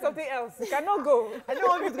started something else. You cannot go. I don't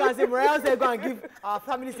want you to go and say, Mariah said, go and give our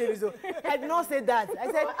family savings. I did not say that.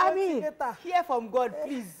 I said, I mean, hear from God,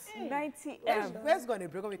 please. 90 Let's go on a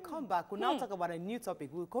break. When we come back, we'll now talk about a new topic.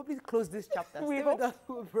 We'll completely close this chapter. We hope.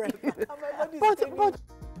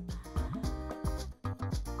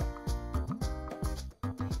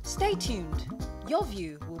 Stay tuned. Your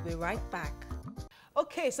View will be right back.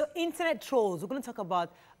 Okay, so internet trolls. We're going to talk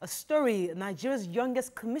about a story. Nigeria's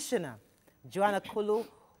youngest commissioner, Joanna Kolo,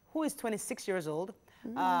 who is 26 years old.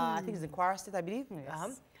 I think it's in Kwara State, I believe.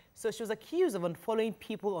 Yes. So she was accused of unfollowing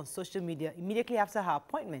people on social media immediately after her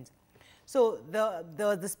appointment. So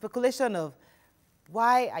the speculation of,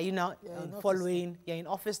 why are you now unfollowing? You're in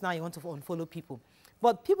office now, you want to unfollow people.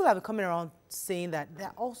 But people have been coming around saying that there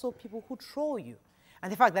are also people who troll you.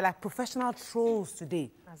 And the fact that like professional trolls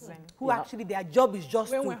today, who actually their job is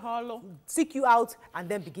just to seek you out and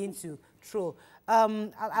then begin to troll.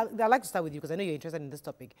 I'd like to start with you because I know you're interested in this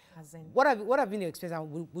topic. What have been your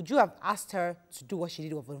experience? Would you have asked her to do what she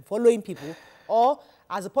did of following people, or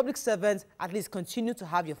as a public servant, at least continue to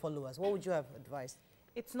have your followers? What would you have advised?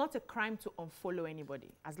 It's not a crime to unfollow anybody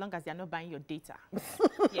as long as they're not buying your data.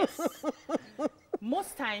 Yes.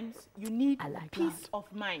 most times you need peace of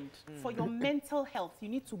mind for your mental health. You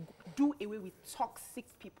need to do away with toxic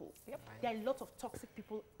people. There are a lot of toxic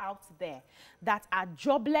people out there that are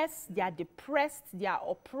jobless, they are depressed, they are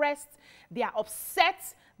oppressed, they are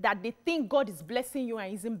upset that they think God is blessing you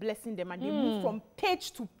and isn't blessing them, and they move from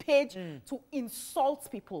page to page to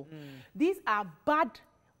insult people. These are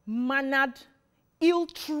bad-mannered,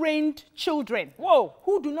 ill-trained children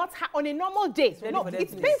who do not have, on a normal day, no,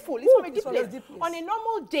 it's painful, it's from a deep place. On a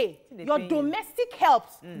normal day, your domestic help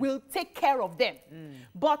will take care of them.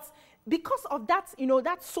 But because of that, you know,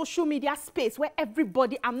 that social media space where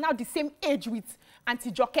everybody, I'm now the same age with Auntie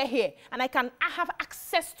Joke here, and I have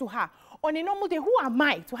access to her. On a normal day, who am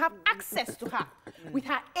I to have access to her with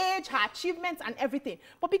her age, her achievements, and everything?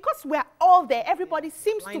 But because we're all there, everybody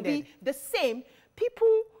seems to be the same,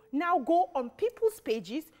 people now go on people's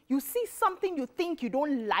pages, you see something you think you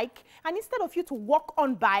don't like, and instead of you to walk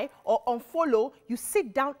on by or unfollow, you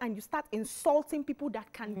sit down and you start insulting people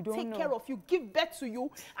that can take care of you, give birth to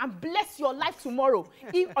you, and bless your life tomorrow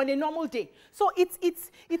on a normal day. So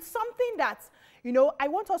it's something that, you know, I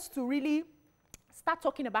want us to really start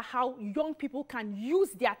talking about how young people can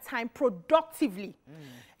use their time productively.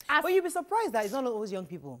 But you'll be surprised that it's not always young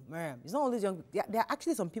people, Miriam. It's not always young. There are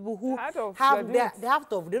actually some people who they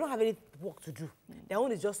don't have any work to do. Their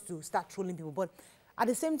own is just to start trolling people. But at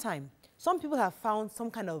the same time, some people have found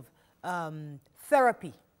some kind of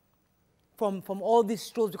therapy from all these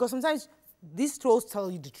trolls, because sometimes these trolls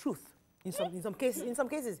tell you the truth. In some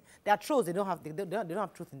cases, they are trolls. They don't have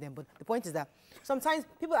truth in them. But the point is that sometimes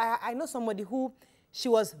people. I know somebody who. She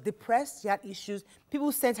was depressed, she had issues,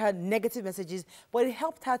 people sent her negative messages, but it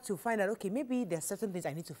helped her to find out, okay, maybe there are certain things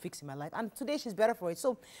I need to fix in my life, and today she's better for it.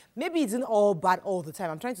 So maybe it's not all bad all the time.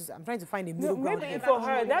 I'm trying to find a middle ground. Maybe for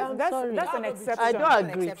her, that's an exception. I don't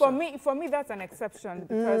agree. For me, that's an exception,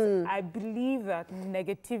 because I believe that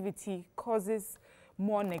negativity causes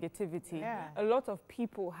more negativity. A lot of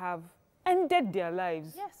people have ended their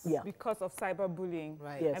lives because of cyberbullying.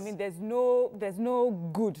 I mean, there's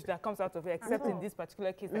no good that comes out of it, except in this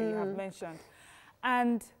particular case that you have mentioned.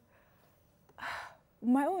 And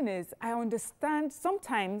my own is, I understand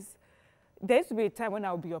sometimes there used to be a time when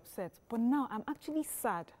I would be upset, but now I'm actually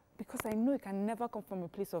sad because I know it can never come from a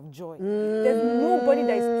place of joy. There's nobody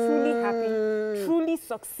that is truly happy, truly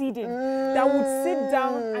succeeding, that would sit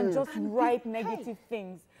down and just write negative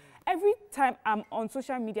things. Every time I'm on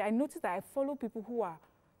social media, I notice that I follow people who are,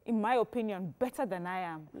 in my opinion, better than I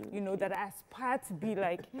am, you know, that I aspire to be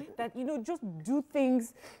like, that, you know, just do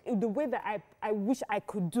things in the way that I wish I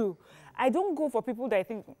could do. I don't go for people that I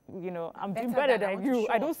think, you know, I'm doing better than you.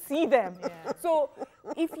 I don't see them. So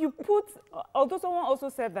if you put, although someone also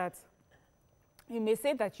said that, you may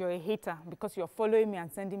say that you're a hater because you're following me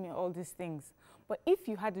and sending me all these things. But if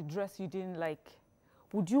you had a dress you didn't like,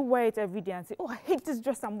 would you wear it every day and say, oh, I hate this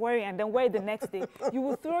dress I'm wearing, and then wear it the next day? You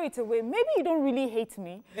will throw it away. Maybe you don't really hate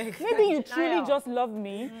me. Maybe you truly just love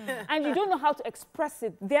me, and you don't know how to express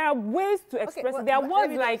it. There are ways to express it. There are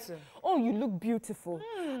words like, oh, you look beautiful.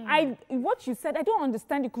 What you said, I don't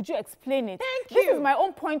understand it. Could you explain it? Thank you. This is my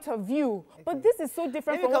own point of view, but this is so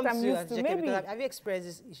different from what I'm used to. Maybe. Have you experienced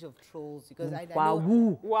this issue of trolls? Because I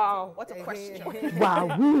know. Wow. What a question. Wow.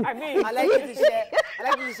 I mean, I like you to share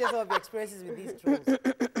some of your experiences with these trolls.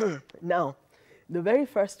 Now, the very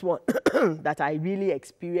first one that I really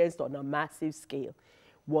experienced on a massive scale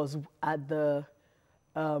was at the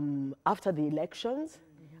after the elections.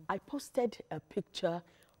 I posted a picture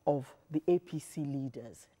of the APC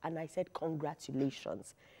leaders, and I said,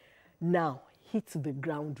 congratulations. Now, hit the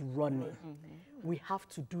ground running. We have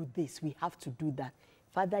to do this, we have to do that.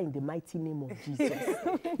 Father, in the mighty name of Jesus,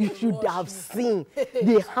 you should have seen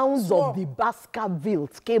the hounds of the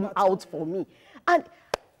Baskervilles came out for me. And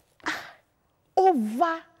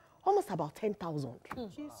over almost about 10,000.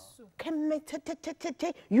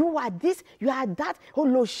 You are this, you are that. Oh,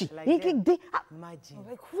 Loshi. Imagine.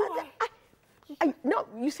 No,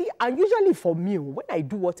 you see, and usually for me, when I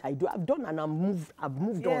do what I do, I've done and I've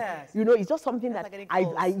moved on. You know, it's just something that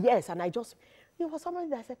yes, and I just, it was somebody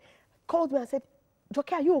that said, called me and said,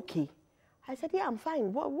 Joke, are you okay? I said, yeah, I'm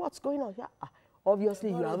fine. What's going on?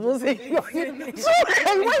 Obviously, you are not saying. So I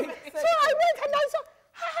went and I saw,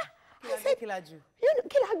 I said,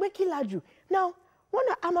 Kilaju. Now,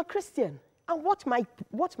 I'm a Christian, and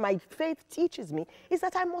what my faith teaches me is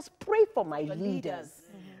that I must pray for my leaders.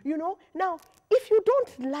 You know, now, if you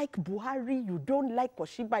don't like Buhari, you don't like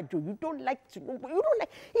Osinbajo, you don't like,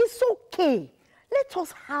 it's okay. let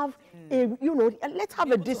us have a, you know, let's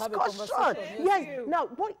have a discussion. Yes. Now,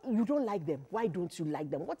 what you don't like them? Why don't you like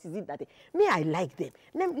them? What is it that me? I like them.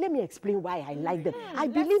 Let me explain why I like them. I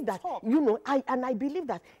believe that you know, I believe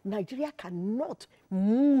that Nigeria cannot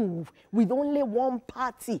move with only one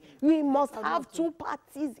party. We must have two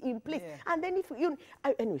parties in place. And then if you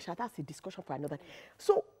anyway, that's a discussion for another.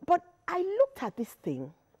 So, but I looked at this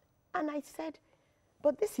thing, and I said,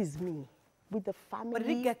 but this is me with the family. But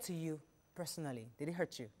did it get to you personally? Did it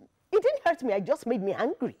hurt you? It didn't hurt me. It just made me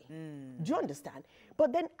angry. Do you understand?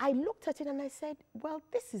 But then I looked at it and I said, well,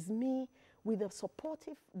 this is me with a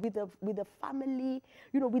supportive, with a family,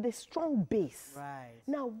 you know, with a strong base. Right.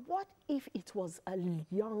 Now, what if it was a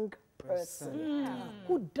young person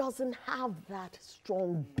who doesn't have that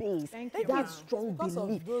strong base, that strong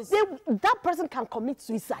belief? That person can commit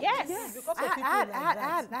suicide. Yes. Because I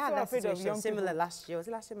had that situation similar last year. Was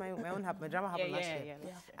it last year? My drama happened last year.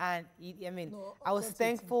 And I mean, I was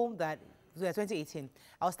thankful that. 2018.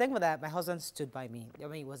 I was thankful that my husband stood by me. I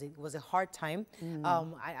mean, it was a hard time.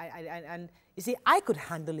 And you see, I could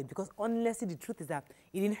handle it because honestly, the truth is that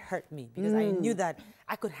it didn't hurt me because I knew that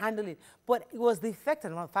I could handle it. But it was the effect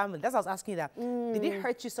on my family. That's why I was asking you that. Did it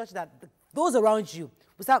hurt you such that those around you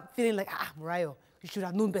would start feeling like, Murayo, you should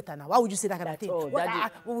have known better now. Why would you say that kind of thing?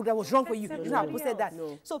 What was wrong for you? You know, who said that?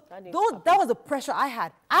 No, so that was the pressure I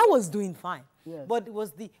had. I was doing fine. Yes. But it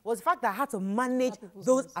was the fact that I had to manage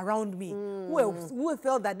those around me who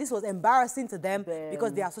felt that this was embarrassing to them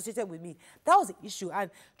because they are associated with me. That was the issue.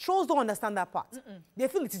 And trolls don't understand that part. They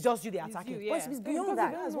feel it is just you they're attacking. But it's beyond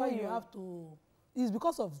that. That's why you have to... It's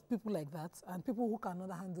because of people like that and people who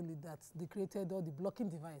cannot handle it that they created all the blocking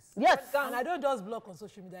device. Yes. And I don't just block on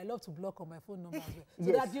social media. I love to block on my phone number as well.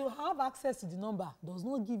 So that you have access to the number does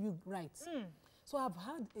not give you rights. So I've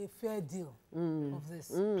had a fair deal of this.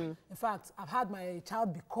 In fact, I've had my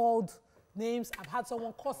child be called names. I've had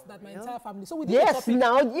someone curse that my entire family. So we did a topic.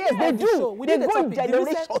 They do. We did a topic.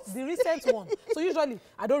 The recent one. So usually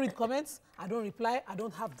I don't read comments. I don't reply. I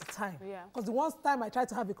don't have the time. Because the one time I tried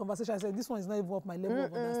to have a conversation, I said, this one is not even up my level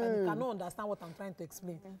of understanding. You cannot understand what I'm trying to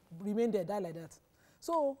explain. Remain there, die like that.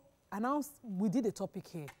 So we did a topic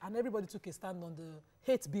here, and everybody took a stand on the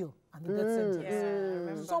hate bill and the death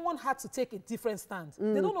sentence. Someone had to take a different stand.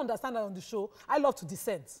 They don't understand that on the show. I love to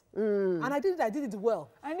dissent. And I did it well.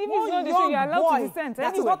 And if it's not the show, you're allowed to dissent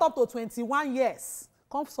that is not up to 21 years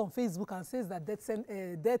comes on Facebook and says that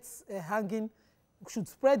death hanging should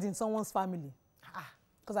spread in someone's family.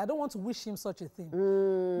 Because I don't want to wish him such a thing.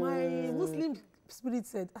 My Muslim spirit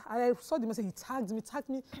said, I saw the message, he tagged me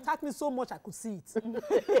so much I could see it. What's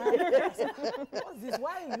this?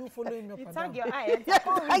 Why are you following me up and down? Tag your eye.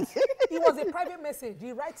 It was a private message.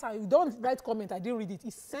 He writes, you don't write comment, I didn't read it.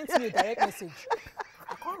 He sent me a direct message.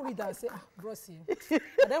 I can't read that. I said, bro, see. I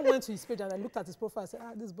then went to his page and I looked at his profile. I said,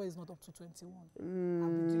 this boy is not up to 21. I've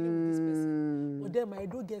been dealing with this person. But then my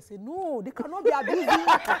dog girl said, no, they cannot be abusing me.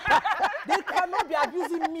 They cannot be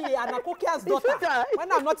abusing me and Akokia's daughter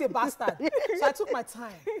when I'm not a bastard. So I took my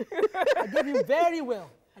time. I gave him very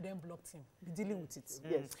well. I then blocked him. Be dealing with it.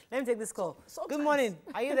 Yes. Let me take this call. Good morning.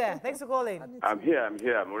 Are you there? Thanks for calling. I'm here.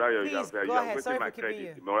 Murayo, please, go ahead. Sorry for keeping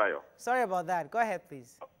you. Murayo. Sorry about that. Go ahead,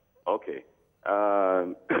 please. Okay.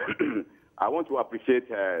 I want to appreciate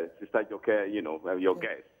Sister Joke, your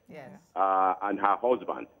guest, and her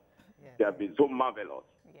husband. They have been so marvelous.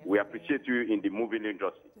 We appreciate you in the moving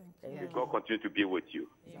industry. May God continue to be with you.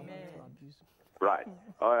 Amen. Right.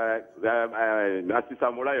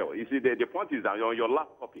 Sister Murayo, you see, the point is that on your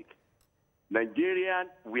last topic, Nigerian,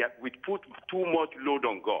 we put too much load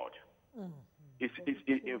on God.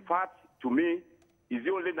 In fact, to me, is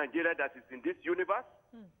the only Nigeria that is in this universe.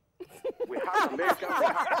 We have American, we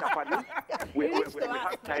have Japanese, we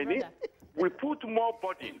have Chinese. We put more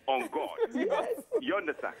burden on God. You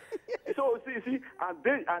understand? So see, and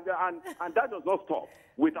that does not stop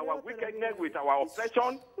with our wickedness, with our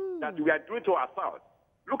oppression that we are doing to ourselves.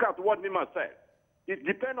 Look at what Nima said. It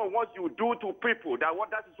depends on what you do to people. That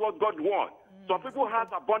is what God wants. Some people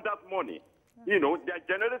have abundant money. Their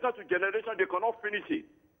generation to generation, they cannot finish it.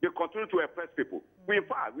 They continue to oppress people. In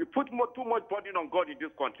fact, we put too much burden on God in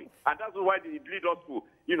this country. And that's why it leads us to,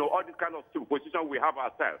 all this kind of position we have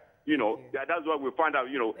ourselves. That's why we find out,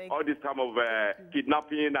 all this kind of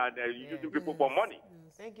kidnapping and using people for money.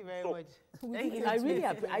 Thank you very much. I really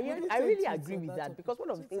agree with that, because one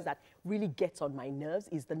of the things that really gets on my nerves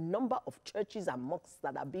is the number of churches and mosques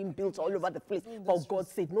that are being built all over the place. For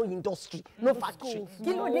God's sake, no industry, no factory,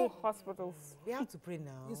 no hospitals. We have to pray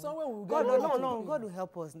now. It's somewhere we'll God will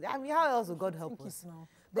help us. I mean, how else will God help us?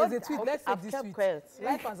 There's a tweet. Let's take this tweet.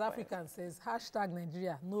 Life as African says,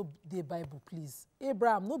 #Nigeria, no day Bible, please.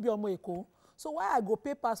 Abraham, no be omo eko. So why I go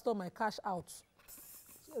pay pastor my cash out?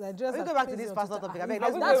 Let's go back to this pastor topic. I mean,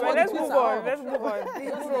 Let's move on. Let's move on.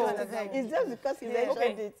 It's just because he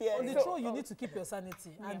mentioned it. Yeah. On the show, you need to keep your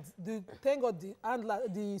sanity. And thank God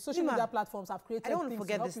the social media platforms have created I don't want things to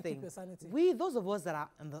forget help this you thing. keep your sanity. We, those of us that are,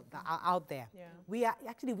 that are out there, we are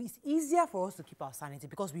actually, it's easier for us to keep our sanity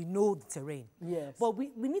because we know the terrain. Yes. But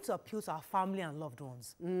we need to appeal to our family and loved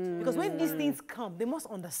ones. Because when these things come, they must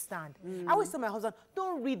understand. I always tell my husband,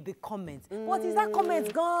 don't read the comments. What is that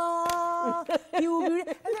comment gone? You will be,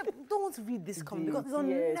 don't read this comment because it's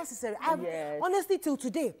unnecessary. Honestly, till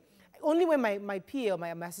today, only when my PA or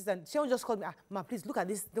my assistant, she'll just call me, ma, please look at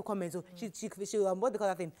this the comments. So she what they call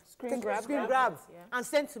that thing? Screen grab and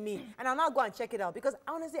send to me. And I'll now go and check it out because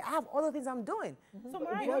honestly, I have other things I'm doing. So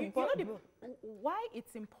Mariah, you know why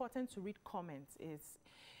it's important to read comments is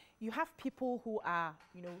you have people who are,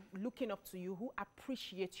 you know, looking up to you, who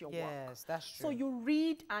appreciate your work. Yes, that's true. So you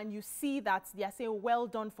read and you see that they are saying, well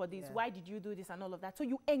done for this. Why did you do this and all of that? So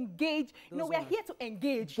you engage. You know, we are here to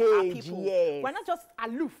engage our people. Yes. We're not just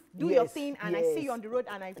aloof. Do your thing and I see you on the road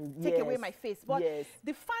and I take away my face. But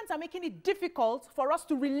the fans are making it difficult for us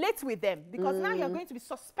to relate with them because now you're going to be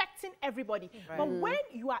suspecting everybody. Right. But when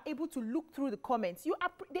you are able to look through the comments,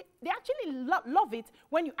 they actually love it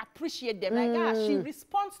when you appreciate them. Like, she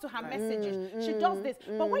responds to her messages. She does this.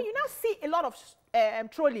 But when you now see a lot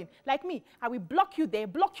of trolling, like me, I will block you there,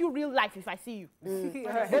 block you real life if I see you.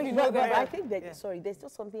 But you know, I think that, sorry, there's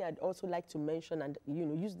just something I'd also like to mention and, you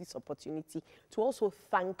know, use this opportunity to also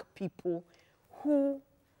thank people who,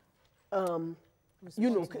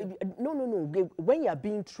 you know, no. When you're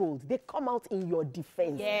being trolled, they come out in your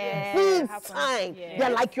defense. Big time.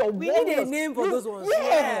 They're like your warriors. We need a name for those ones.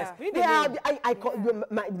 Yes. They are, I call them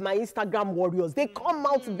my Instagram warriors. They come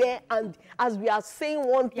out there and as we are saying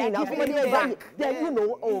one thing, then you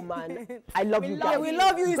know, oh man, I love you guys. We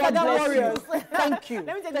love you, Instagram warriors. Thank you.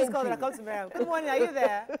 Let me take this call that comes to Miriam. Good morning, are you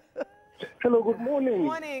there? Hello, good morning. Good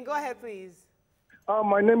morning, go ahead, please.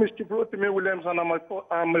 My name is Chibrotimi Williams, and I'm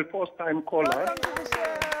a first-time caller. Welcome to the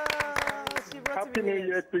show. Happy New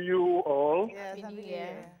Year to you all. Yes, Happy New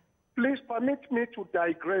Year. Please permit me to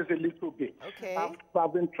digress a little bit. Okay.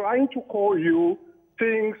 I've been trying to call you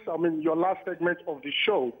since, your last segment of the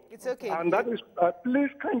show. It's okay. And that is,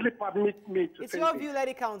 please kindly permit me to It's say your this. view, let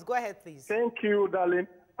it count. Go ahead, please. Thank you, darling.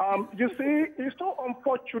 You see, it's so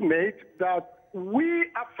unfortunate that we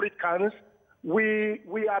Africans, we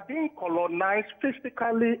are being colonized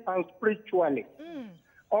physically and spiritually.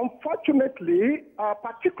 Unfortunately,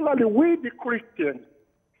 particularly we the Christians,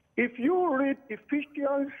 if you read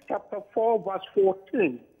Ephesians chapter 4, verse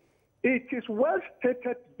 14, it is well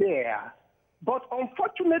stated there. But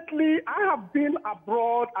unfortunately, I have been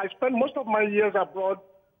abroad. I spent most of my years abroad.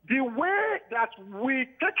 The way that we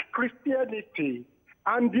take Christianity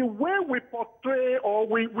and the way we portray or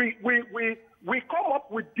we come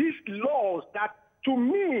up with these laws that, to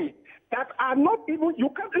me, that are not even, you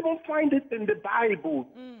can't even find it in the Bible.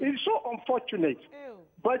 It's so unfortunate.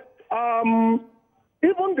 But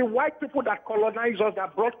even the white people that colonized us,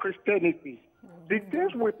 that brought Christianity, the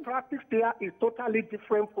things we practice there is totally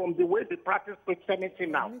different from the way they practice Christianity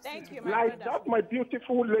now. Thank you, like that my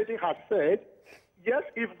beautiful lady has said, yes,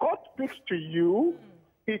 if God speaks to you,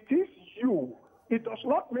 it is you. It does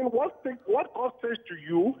not mean what God says to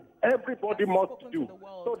you, everybody must do.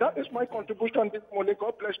 So that is my contribution this morning.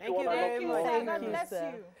 God bless you all. Thank you, sir. God bless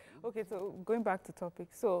you. Okay, so going back to topic.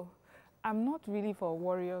 So I'm not really for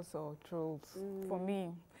warriors or trolls. For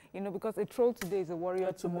me, you know, because a troll today is a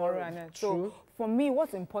warrior tomorrow. And so for me,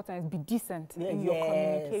 what's important is be decent in your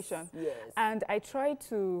communication. And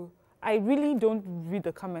I really don't read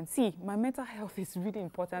the comments. See, my mental health is really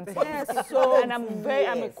important for me.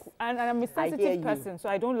 And I'm a sensitive person, so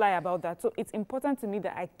I don't lie about that. So it's important to me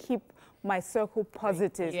that I keep my circle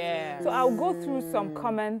positive. So I'll go through some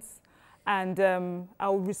comments and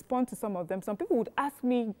I'll respond to some of them. Some people would ask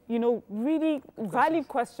me, you know, really valid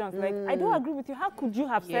questions like, I don't agree with you. How could you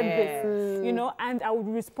have said this? You know, and I would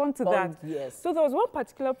respond to that. So there was one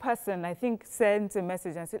particular person, I think, sent a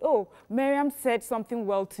message and said, oh, Miriam said something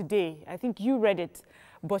well today. I think you read it,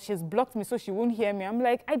 but she's blocked me so she won't hear me. I'm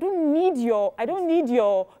like, I don't need your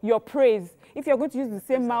praise if you're going to use the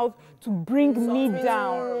same mouth to bring me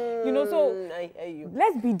down. You know, so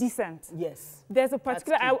let's be decent. There's a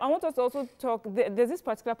particular, I want us to also talk, there's this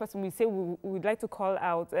particular person we say we'd like to call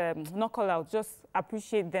out, not call out, just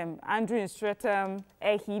appreciate them. Andrew in Streatham,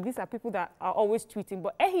 Ehi, these are people that are always tweeting,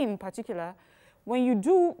 but Ehi in particular, when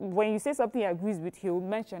you say something he agrees with, he will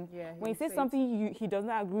mention. Yeah, when you say something he does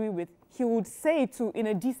not agree with, he would say it to in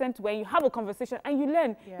a decent way. You have a conversation and you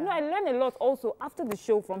learn. Yeah. You know, I learn a lot also after the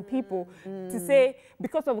show from people to say,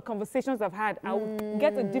 because of the conversations I've had, I will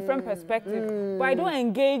get a different perspective. But I don't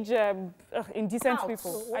engage indecent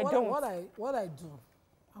people. So I don't. What I do,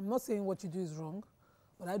 I'm not saying what you do is wrong,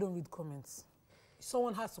 but I don't read comments.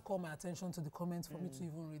 Someone has to call my attention to the comments for me to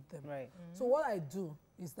even read them. Right. So what I do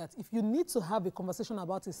is that if you need to have a conversation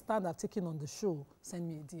about a stand I've taken on the show, send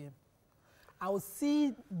me a DM. I will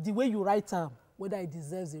see the way you write them, whether it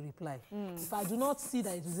deserves a reply. If I do not see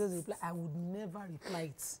that it deserves a reply, I would never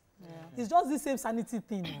reply it. Yeah. It's just the same sanity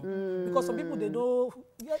thing. Because some people, they don't...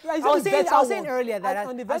 I was saying earlier that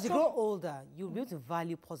as you grow older, you'll be able to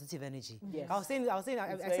value positive energy. Yes.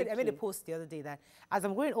 I made a post the other day that as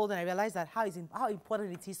I'm growing older, I realized that how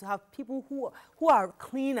important it is to have people who are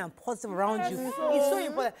clean and positive around you. It's so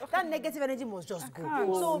important. That negative energy must just go.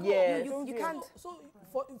 So you can't... So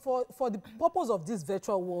for the purpose of this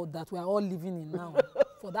virtual world that we are all living in now,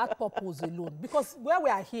 for that purpose alone, because where we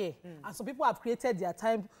are here, and some people have created their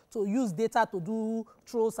time to use data to do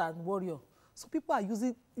trolls and warrior. So people are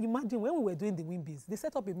using, imagine when we were doing the WinBiz, they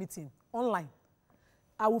set up a meeting online.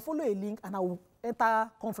 I will follow a link and I will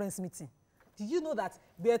enter conference meeting. Did you know that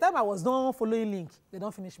by the time I was done following link, they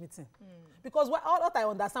don't finish meeting? Because what I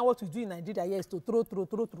understand what we do in Nigeria here is to throw.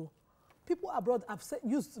 People abroad have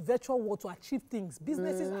used virtual world to achieve things.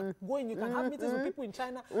 Businesses are going. You can have meetings with people in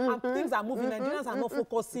China, and things are moving. Nigerians are not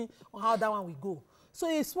focusing on how that one will go. So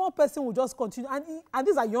a small person will just continue, and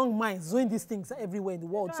these are young minds doing these things everywhere in the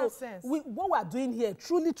world. So what we are doing here,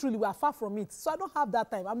 truly, we are far from it. So I don't have that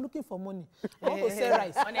time. I'm looking for money. I want to sell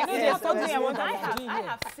rice. I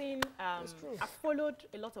have seen, I've followed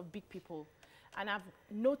a lot of big people. And I've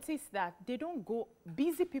noticed that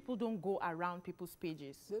busy people don't go around people's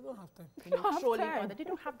pages. They don't have time. You know, trolling others. They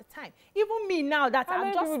don't have the time. Even me now that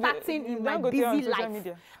I'm just starting in my busy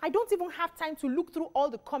life, I don't even have time to look through all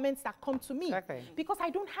the comments that come to me. Because I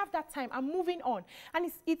don't have that time. I'm moving on. And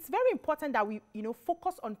it's very important that we,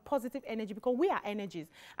 focus on positive energy, because we are energies.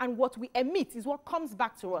 And what we emit is what comes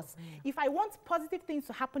back to us. If I want positive things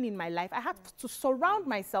to happen in my life, I have to surround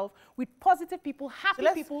myself with positive people, happy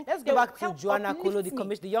people. Let's go back to Joanna Kolo,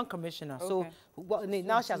 the young commissioner. So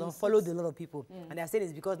now she has unfollowed a lot of people, and they're saying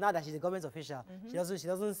it's because now that she's a government official, she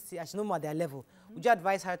doesn't see, she no more at their level. Would you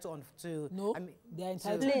advise her to? No, they're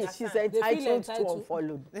entitled. Please, she's entitled to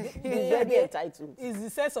unfollow. She's very entitled. It's the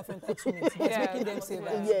sense of entitlement that's making them say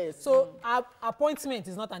that. Yes. So appointment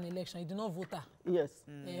is not an election. You do not vote her. Yes.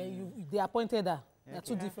 They appointed her. They're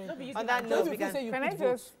two different things. On that note, can I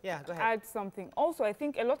just add something? Also, I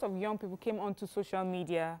think a lot of young people came onto social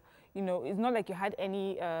media. It's not like you had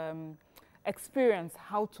any experience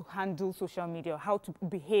how to handle social media, how to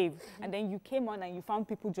behave, and then you came on and you found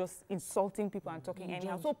people just insulting people and talking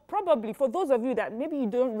anyhow. So probably for those of you that maybe you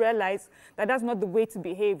don't realize that that's not the way to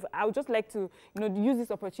behave, I would just like to use this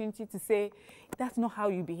opportunity to say that's not how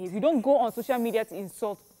you behave. You don't go on social media to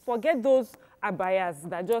insult. Forget those abayas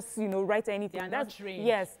that just write anything. They are not trained.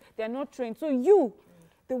 Yes, they are not trained. So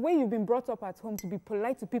the way you've been brought up at home to be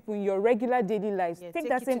polite to people in your regular daily lives, take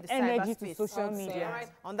that same energy to social media. Right.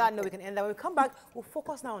 On that note, we can end that. When we come back, we'll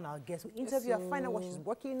focus now on our guest. We'll interview her, find out what she's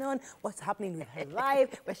working on, what's happening with her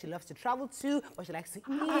life, where she loves to travel to, what she likes to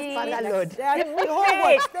eat. Father Lord. The whole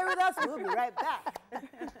world. Stay with us. We'll be right back.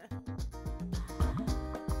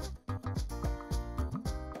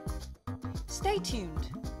 Stay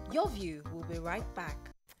tuned. Your View will be right back.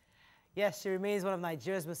 Yes, she remains one of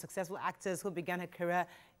Nigeria's most successful actors who began her career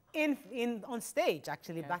on stage,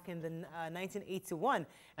 actually, back in the 1981.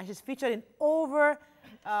 And she's featured in over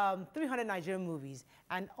 300 Nigerian movies.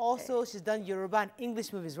 And also, she's done Yoruba and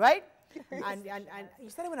English movies, right? And you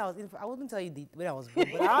said it when I was in, I wouldn't tell you when I was born,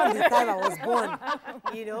 but around the time I was born,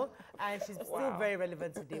 and she's still very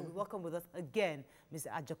relevant today. We welcome with us again, Ms.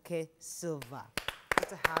 Ajoke Silva.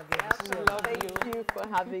 To have you. Thank you for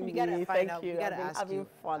having me. Thank you. We gotta ask having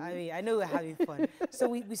fun. I mean, I know we're having fun. So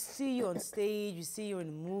we see you on stage, we see you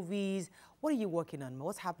in movies. What are you working on?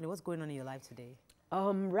 What's happening? What's going on in your life today?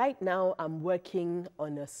 Right now, I'm working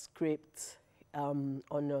on a script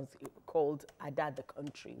called Ada the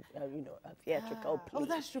Country, a theatrical play. Oh,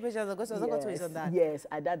 that's true. Yes,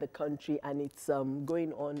 Ada the Country, and it's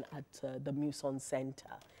going on at the Muson Center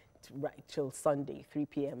right till Sunday, 3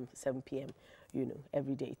 p.m., 7 p.m.,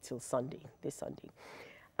 every day till this Sunday.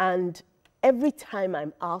 And every time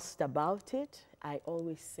I'm asked about it, I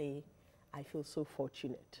always say, I feel so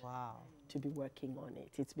fortunate to be working on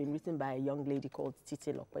it. It's been written by a young lady called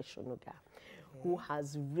Tite Lokweshonoga, who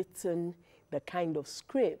has written the kind of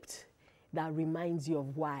script that reminds you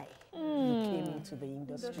of why you came into the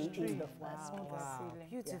industry in the first place. Wow,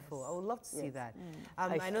 beautiful. Yes. I would love to see Yes. that.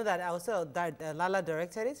 I know that also Lala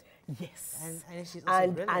directed it. Yes. And she's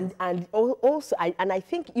also brilliant. And also, I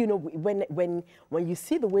think, you know, when you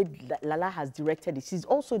see the way Lala has directed it, she's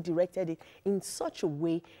also directed it in such a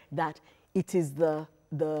way that it is the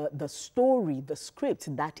story, the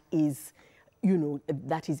script that is, you know,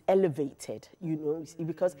 that is elevated, you know,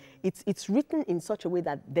 because it's written in such a way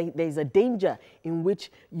that there's a danger in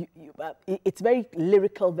which it's very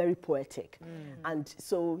lyrical, very poetic. And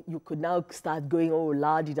so you could now start going, oh,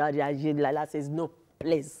 la-di-da-di-da-di. Lala says, no,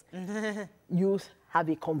 please. You have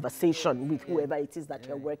a conversation with whoever it is that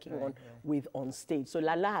you're working with on stage. So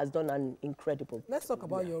Lala has done an incredible. Let's talk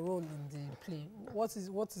about your role in the play. What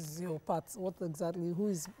is your part? What exactly?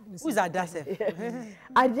 Who's Adasef?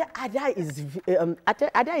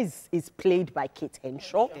 Ada is played by Kate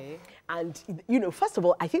Henshaw. Okay. And you know, first of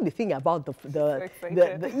all, I think the thing about the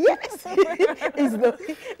yes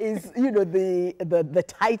is you know the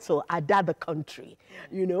title Ada the Country,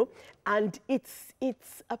 you know, and it's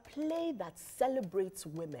a play that celebrates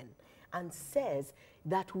women and says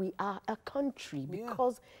that we are a country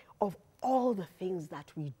because of all the things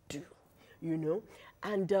that we do, you know.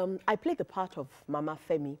 And I play the part of Mama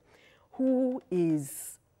Femi, who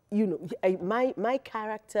is, you know, my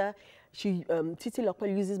character. Titi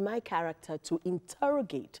Lokwe uses my character to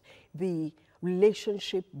interrogate the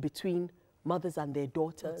relationship between mothers and their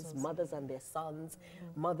daughters, mothers and their sons,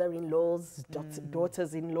 mother-in-laws,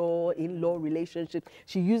 daughters-in-law, in-law relationship.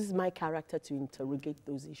 She uses my character to interrogate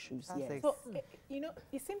those issues. Yes. So, you know,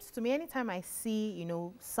 it seems to me anytime I see, you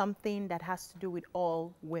know, something that has to do with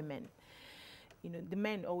all women, you know, the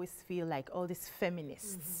men always feel like all these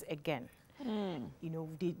feminists again. You know,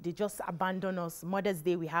 they just abandon us. Mother's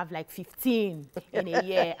Day, we have like 15 in a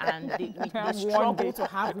year, and they struggle to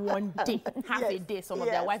have one day, half a day. Some of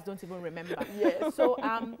their wives don't even remember. So,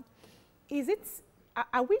 are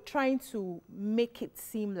we trying to make it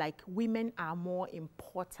seem like women are more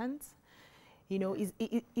important? You know, is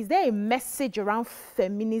there a message around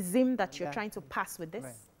feminism that you're trying to pass with this?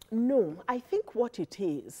 Right. No, I think what it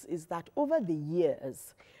is that over the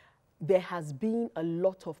years, there has been a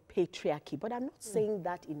lot of patriarchy, but I'm not saying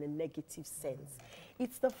that in a negative sense.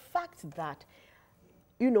 It's the fact that,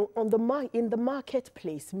 you know, in the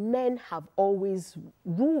marketplace, men have always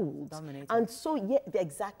ruled. Dominated. And so, yeah,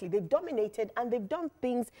 exactly, they've dominated and they've done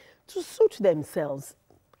things to suit themselves,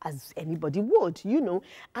 as anybody would, you know.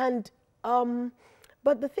 And,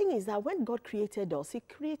 but the thing is that when God created us, He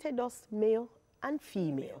created us male and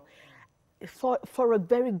female. For a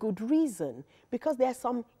very good reason, because there are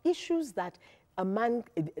some issues that a man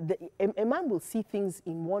will see things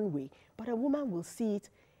in one way, but a woman will see it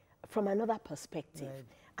from another perspective. Right.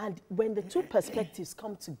 And when the two perspectives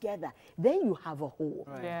come together, then you have a whole,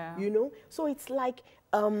 you know? So it's like,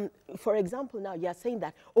 for example, now you're saying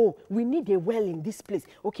that, oh, we need a well in this place.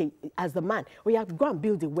 Okay, as the man, we have to go and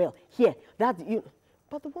build a well here. But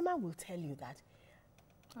the woman will tell you that,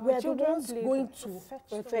 we're the ones going to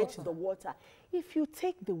fetch the water. If you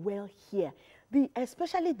take the well here,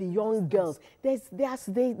 especially the young girls, there's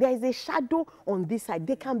a shadow on this side.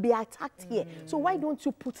 They can be attacked here. So why don't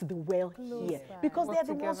you put the well here? Because they're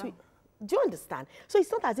the ones who... Do you understand? So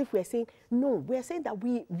it's not as if we're saying, no, we're saying that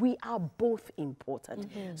we are both important.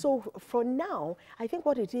 So for now, I think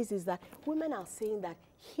what it is that women are saying that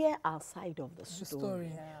hear our side of the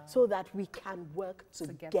story. So that we can work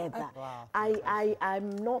together. Wow. I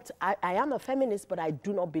am a feminist, but I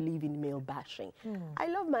do not believe in male bashing. I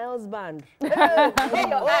love my husband. Hey,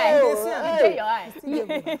 your eyes.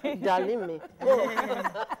 Darling me. Don't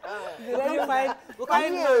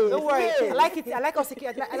worry. I like it. I like us.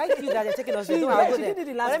 I like you that you're taking us. She did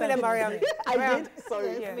it last time. I did.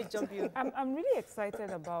 Sorry. Let me jump you. I'm really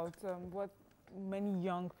excited about what many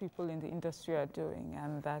young people in the industry are doing,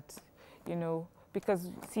 and that, you know, because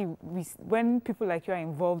see, when people like you are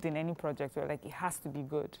involved in any project, we're like, it has to be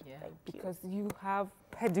good, because you have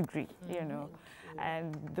pedigree, you know,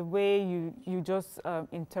 and the way you just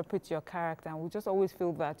interpret your character, and we just always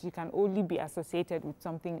feel that you can only be associated with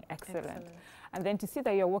something excellent. And then to see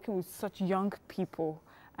that you're working with such young people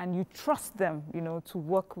and you trust them, you know, to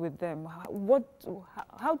work with them.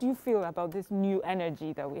 How do you feel about this new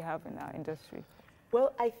energy that we have in our industry?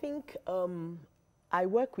 Well, I think I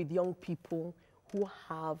work with young people who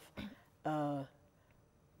have a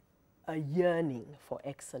yearning for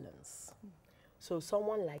excellence. So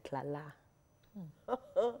someone like Lala,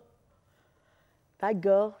 that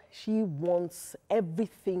girl, she wants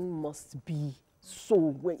everything must be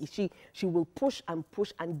so she will push and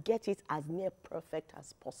get it as near perfect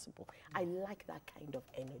as possible. I like that kind of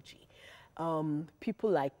energy. people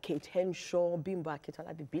like Kate Henshaw, Bimbo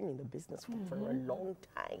Akitola, they've been in the business for a long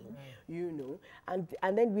time, you know. And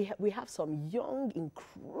then we have some young,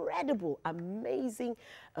 incredible, amazing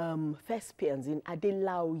thespians in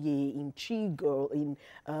Adelauye, in Chi-Girl, in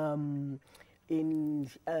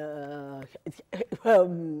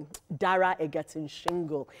Dara Egerton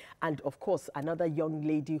Shingle, and of course another young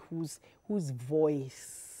lady whose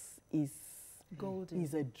voice is golden,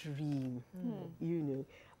 is a dream, you know,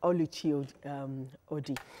 Oluchild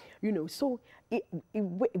Odi, you know. So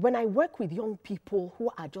when I work with young people who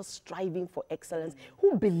are just striving for excellence,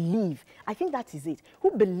 who believe, I think that is it,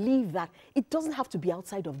 who believe that it doesn't have to be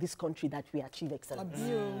outside of this country that we achieve excellence.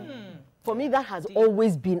 For me, that has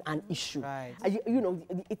always been an issue. Right. You know,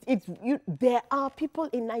 there are people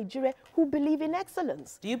in Nigeria who believe in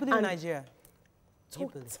excellence. Do you believe in Nigeria?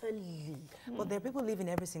 Totally. But there are people living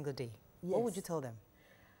every single day. Yes. What would you tell them?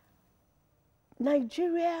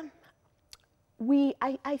 Nigeria,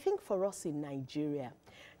 I think for us in Nigeria,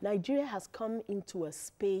 Nigeria has come into a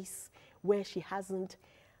space where she hasn't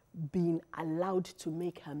been allowed to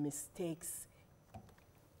make her mistakes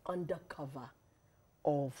under cover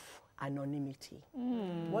of anonymity.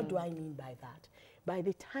 What do I mean by that? By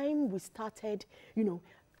the time we started, you know,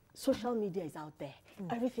 social media is out there.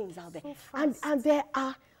 Everything is out there. So and there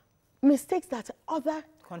are mistakes that other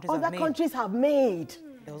countries have made.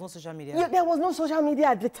 There was no social media. Yeah, there was no social media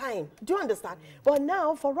at the time. Do you understand? But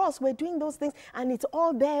now, for us, we're doing those things, and it's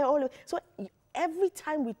all there. So every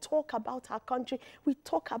time we talk about our country, we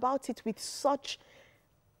talk about it with such...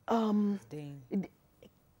 That's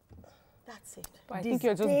it. But I think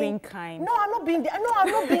you're just being kind. No, I'm not being kind.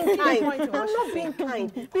 I'm not being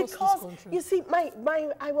kind. Because, you see,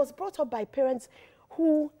 I was brought up by parents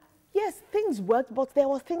who... Yes, things worked, but there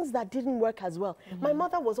were things that didn't work as well. My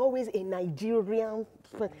mother was always a Nigerian,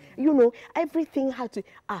 you know, everything had to,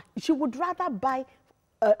 she would rather buy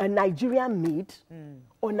a Nigerian maid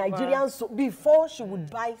or Nigerian before she would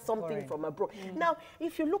buy something from abroad. Now,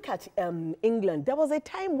 if you look at England, there was a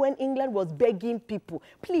time when England was begging people,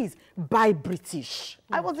 please buy British.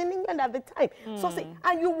 I was in England at the time.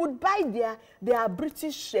 And you would buy their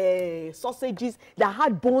British sausages that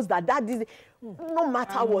had bones, no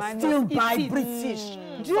matter what, still buy British.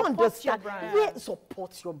 Do you understand?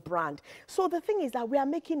 Support your brand. So the thing is that we are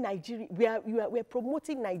making Nigeria, we're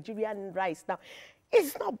promoting Nigerian rice now.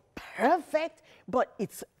 It's not perfect, but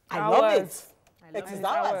I love it. It is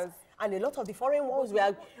ours. And a lot of the foreign ones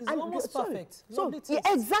it's almost perfect. So yeah,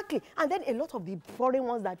 exactly. And then a lot of the foreign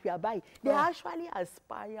ones that we are buying, they are actually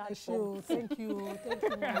aspired for. Thank you.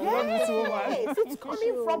 Yes,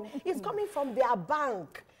 it's coming from their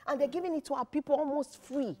bank. And they're giving it to our people almost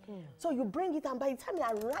free. So you bring it, and by the time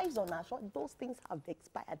it arrives on our shop, those things have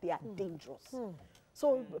expired. They are dangerous.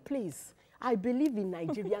 So please, I believe in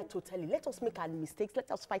Nigeria totally. Let us make our mistakes. Let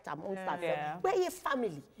us fight amongst ourselves. Yeah. We're a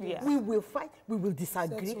family. Yeah. We will fight. We will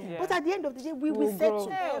disagree. Yeah. But at the end of the day, we will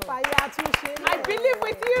settle. I believe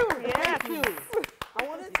with you. Yeah. Thank you. I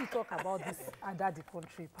wanted to talk about this under the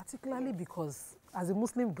country, particularly because as a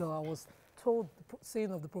Muslim girl, I was told the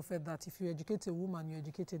saying of the Prophet that if you educate a woman, you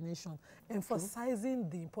educate a nation, emphasizing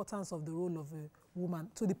the importance of the role of a woman,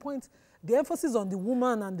 to the point, the emphasis on the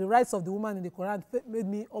woman and the rights of the woman in the Quran made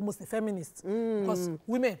me almost a feminist. Because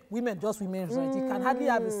women, just women, right? You can hardly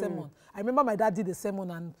have a sermon. I remember my dad did a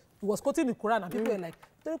sermon and he was quoting the Quran and people were like,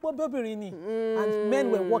 and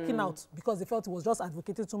men were walking out because they felt it was just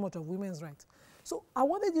advocating too much of women's rights. So I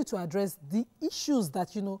wanted you to address the issues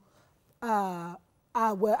that, you know,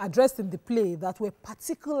 were addressed in the play that were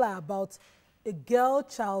particular about a girl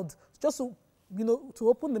child, just to, you know, to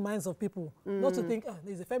open the minds of people, not to think,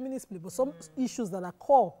 there's a feminist play, but some issues that are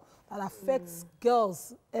core, that affects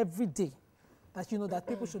girls every day, that, you know, that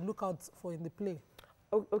people should look out for in the play.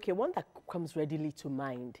 Okay, one that comes readily to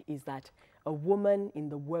mind is that a woman in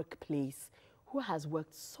the workplace who has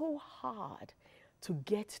worked so hard to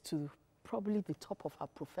get to probably the top of her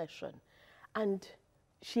profession, and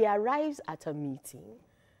she arrives at a meeting,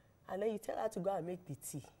 and then you tell her to go and make the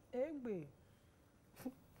tea.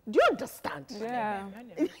 Do you understand? Yeah.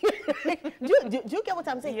 do you get what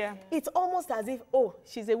I'm saying? Yeah. It's almost as if, oh,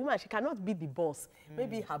 she's a woman, she cannot be the boss.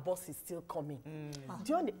 Maybe her boss is still coming. Do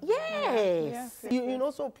you understand? Yes. Yeah. You know,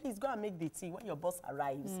 so please go and make the tea when your boss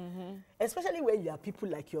arrives. Especially when you are people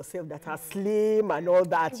like yourself that are slim and all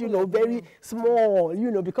that, you know, very small, you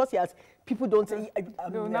know, because people don't say...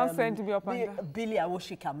 they will now send to be up and down. Billie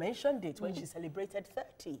Awoshika mentioned it when she celebrated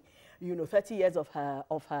 30. you know, 30 years of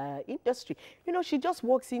her industry. You know, she just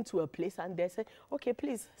walks into a place and they say, okay,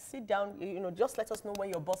 please sit down, you know, just let us know when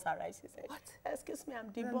your boss arrives. She said, what? Excuse me,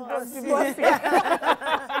 I'm the boss.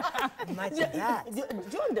 Imagine that.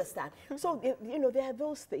 Do you understand? So, you know, there are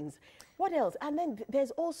those things. What else? And then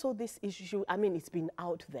there's also this issue, I mean, it's been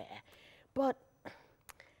out there, but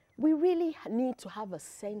we really need to have a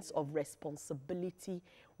sense of responsibility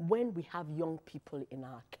when we have young people in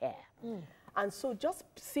our care. And so just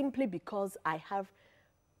simply because I have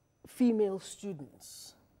female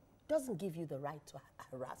students doesn't give you the right to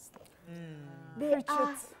harass them. They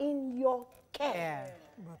are in your care.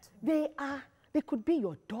 They could be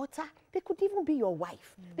your daughter, they could even be your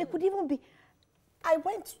wife, they could even be... I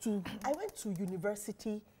went to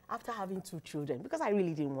university after having 2 children because I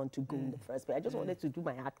really didn't want to go in the first place. I just wanted to do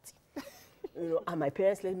my acting. You know, and my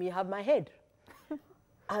parents let me have my head.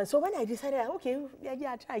 And so when I decided, okay,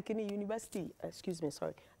 yeah, try Kenya University. Excuse me,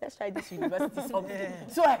 sorry. Let's try this university something.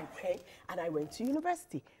 So I went to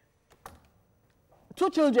university. 2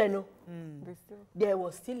 children, there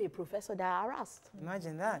was still a professor that harassed.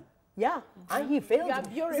 Imagine that. Yeah, and he failed. You are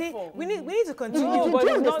beautiful. See, we need to continue.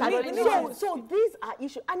 So these are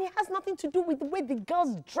issues, and it has nothing to do with the way the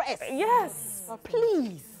girls dress. Yes.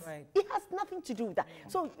 Please. Right. It has nothing to do with that.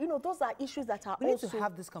 So, you know, those are issues that are We need to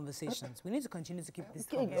have these conversations. We need to continue to keep this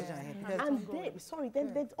conversation ahead. And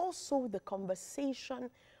then there's also the conversation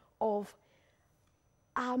of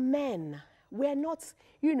our men. We're not,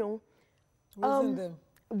 you know, Raising them.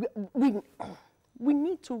 we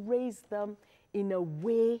need to raise them in a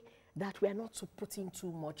way that we are not putting too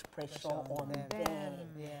much pressure on them.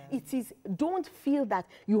 Yeah. It is, don't feel that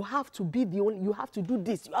you have to be the only, you have to do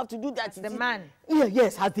this, you have to do that. The man. Yeah,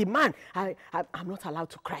 yes, as the man, I'm not allowed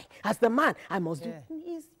to cry. As the man, I must do.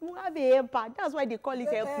 You have a helper. That's why they call it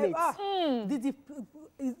helpmates.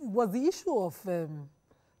 It was the issue of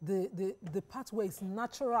the part where it's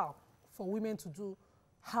natural for women to do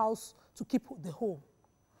house, to keep the home.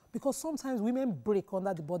 Because sometimes women break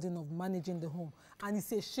under the burden of managing the home. And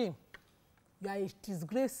it's a shame. You are a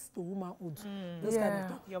disgrace to womanhood. Those kind of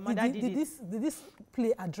things. Your mother did this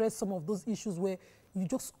play address some of those issues where you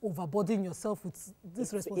just overburden yourself with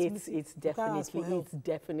this responsibility? It's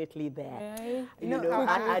definitely there. Right. You know,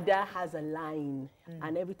 Ada has a line,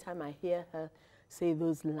 and every time I hear her say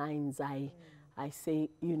those lines, I say,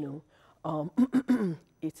 you know,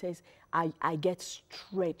 it says, I get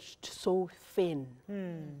stretched so thin.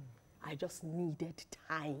 I just needed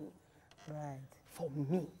time for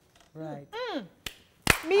me. Right.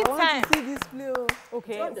 Me I time. want to see this play.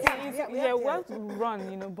 Okay, we want to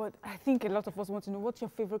run, you know, but I think a lot of us want to know what your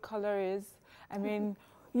favorite color is. I mean,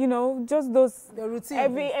 you know, just those The routine.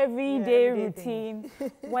 everyday routine.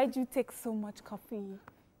 Why do you take so much coffee?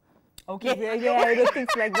 Okay. Yeah,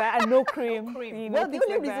 things like that, and no cream. You know, Well, the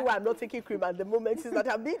only reason why I'm not taking cream at the moment is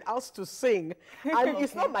that I'm being asked to sing, and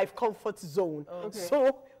it's not my comfort zone.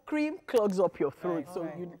 So cream clogs up your throat, so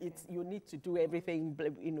you need to do everything,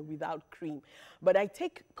 you know, without cream. But I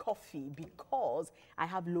take coffee because I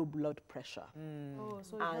have low blood pressure.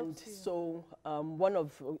 So one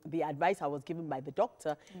of the advice I was given by the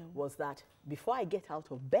doctor was that before I get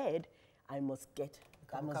out of bed, I must drink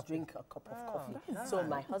a cup of coffee. So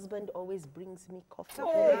my husband always brings me coffee.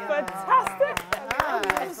 Oh, fantastic!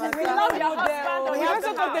 We love your husband. We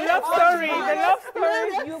also got the love story. The love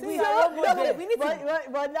story.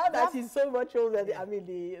 But now that he's so much older, I mean,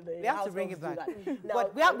 We have to bring it back. Now,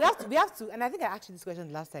 But we have to, and I think I asked you this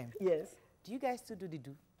question last time. Yes. Do you guys still do the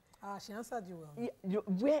do? She answered you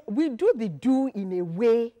well. We do the do in a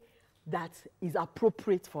way that is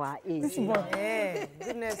appropriate for our age. Yeah,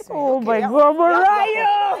 goodness me. Oh my God,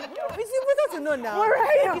 Mariah! We want to know now.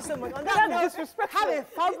 Thank you so much. On that note, have a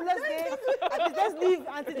fabulous day. Let's leave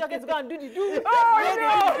Auntie Jockey to go and do the do. Oh, I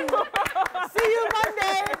know. See you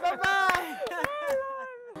Monday. Bye-bye.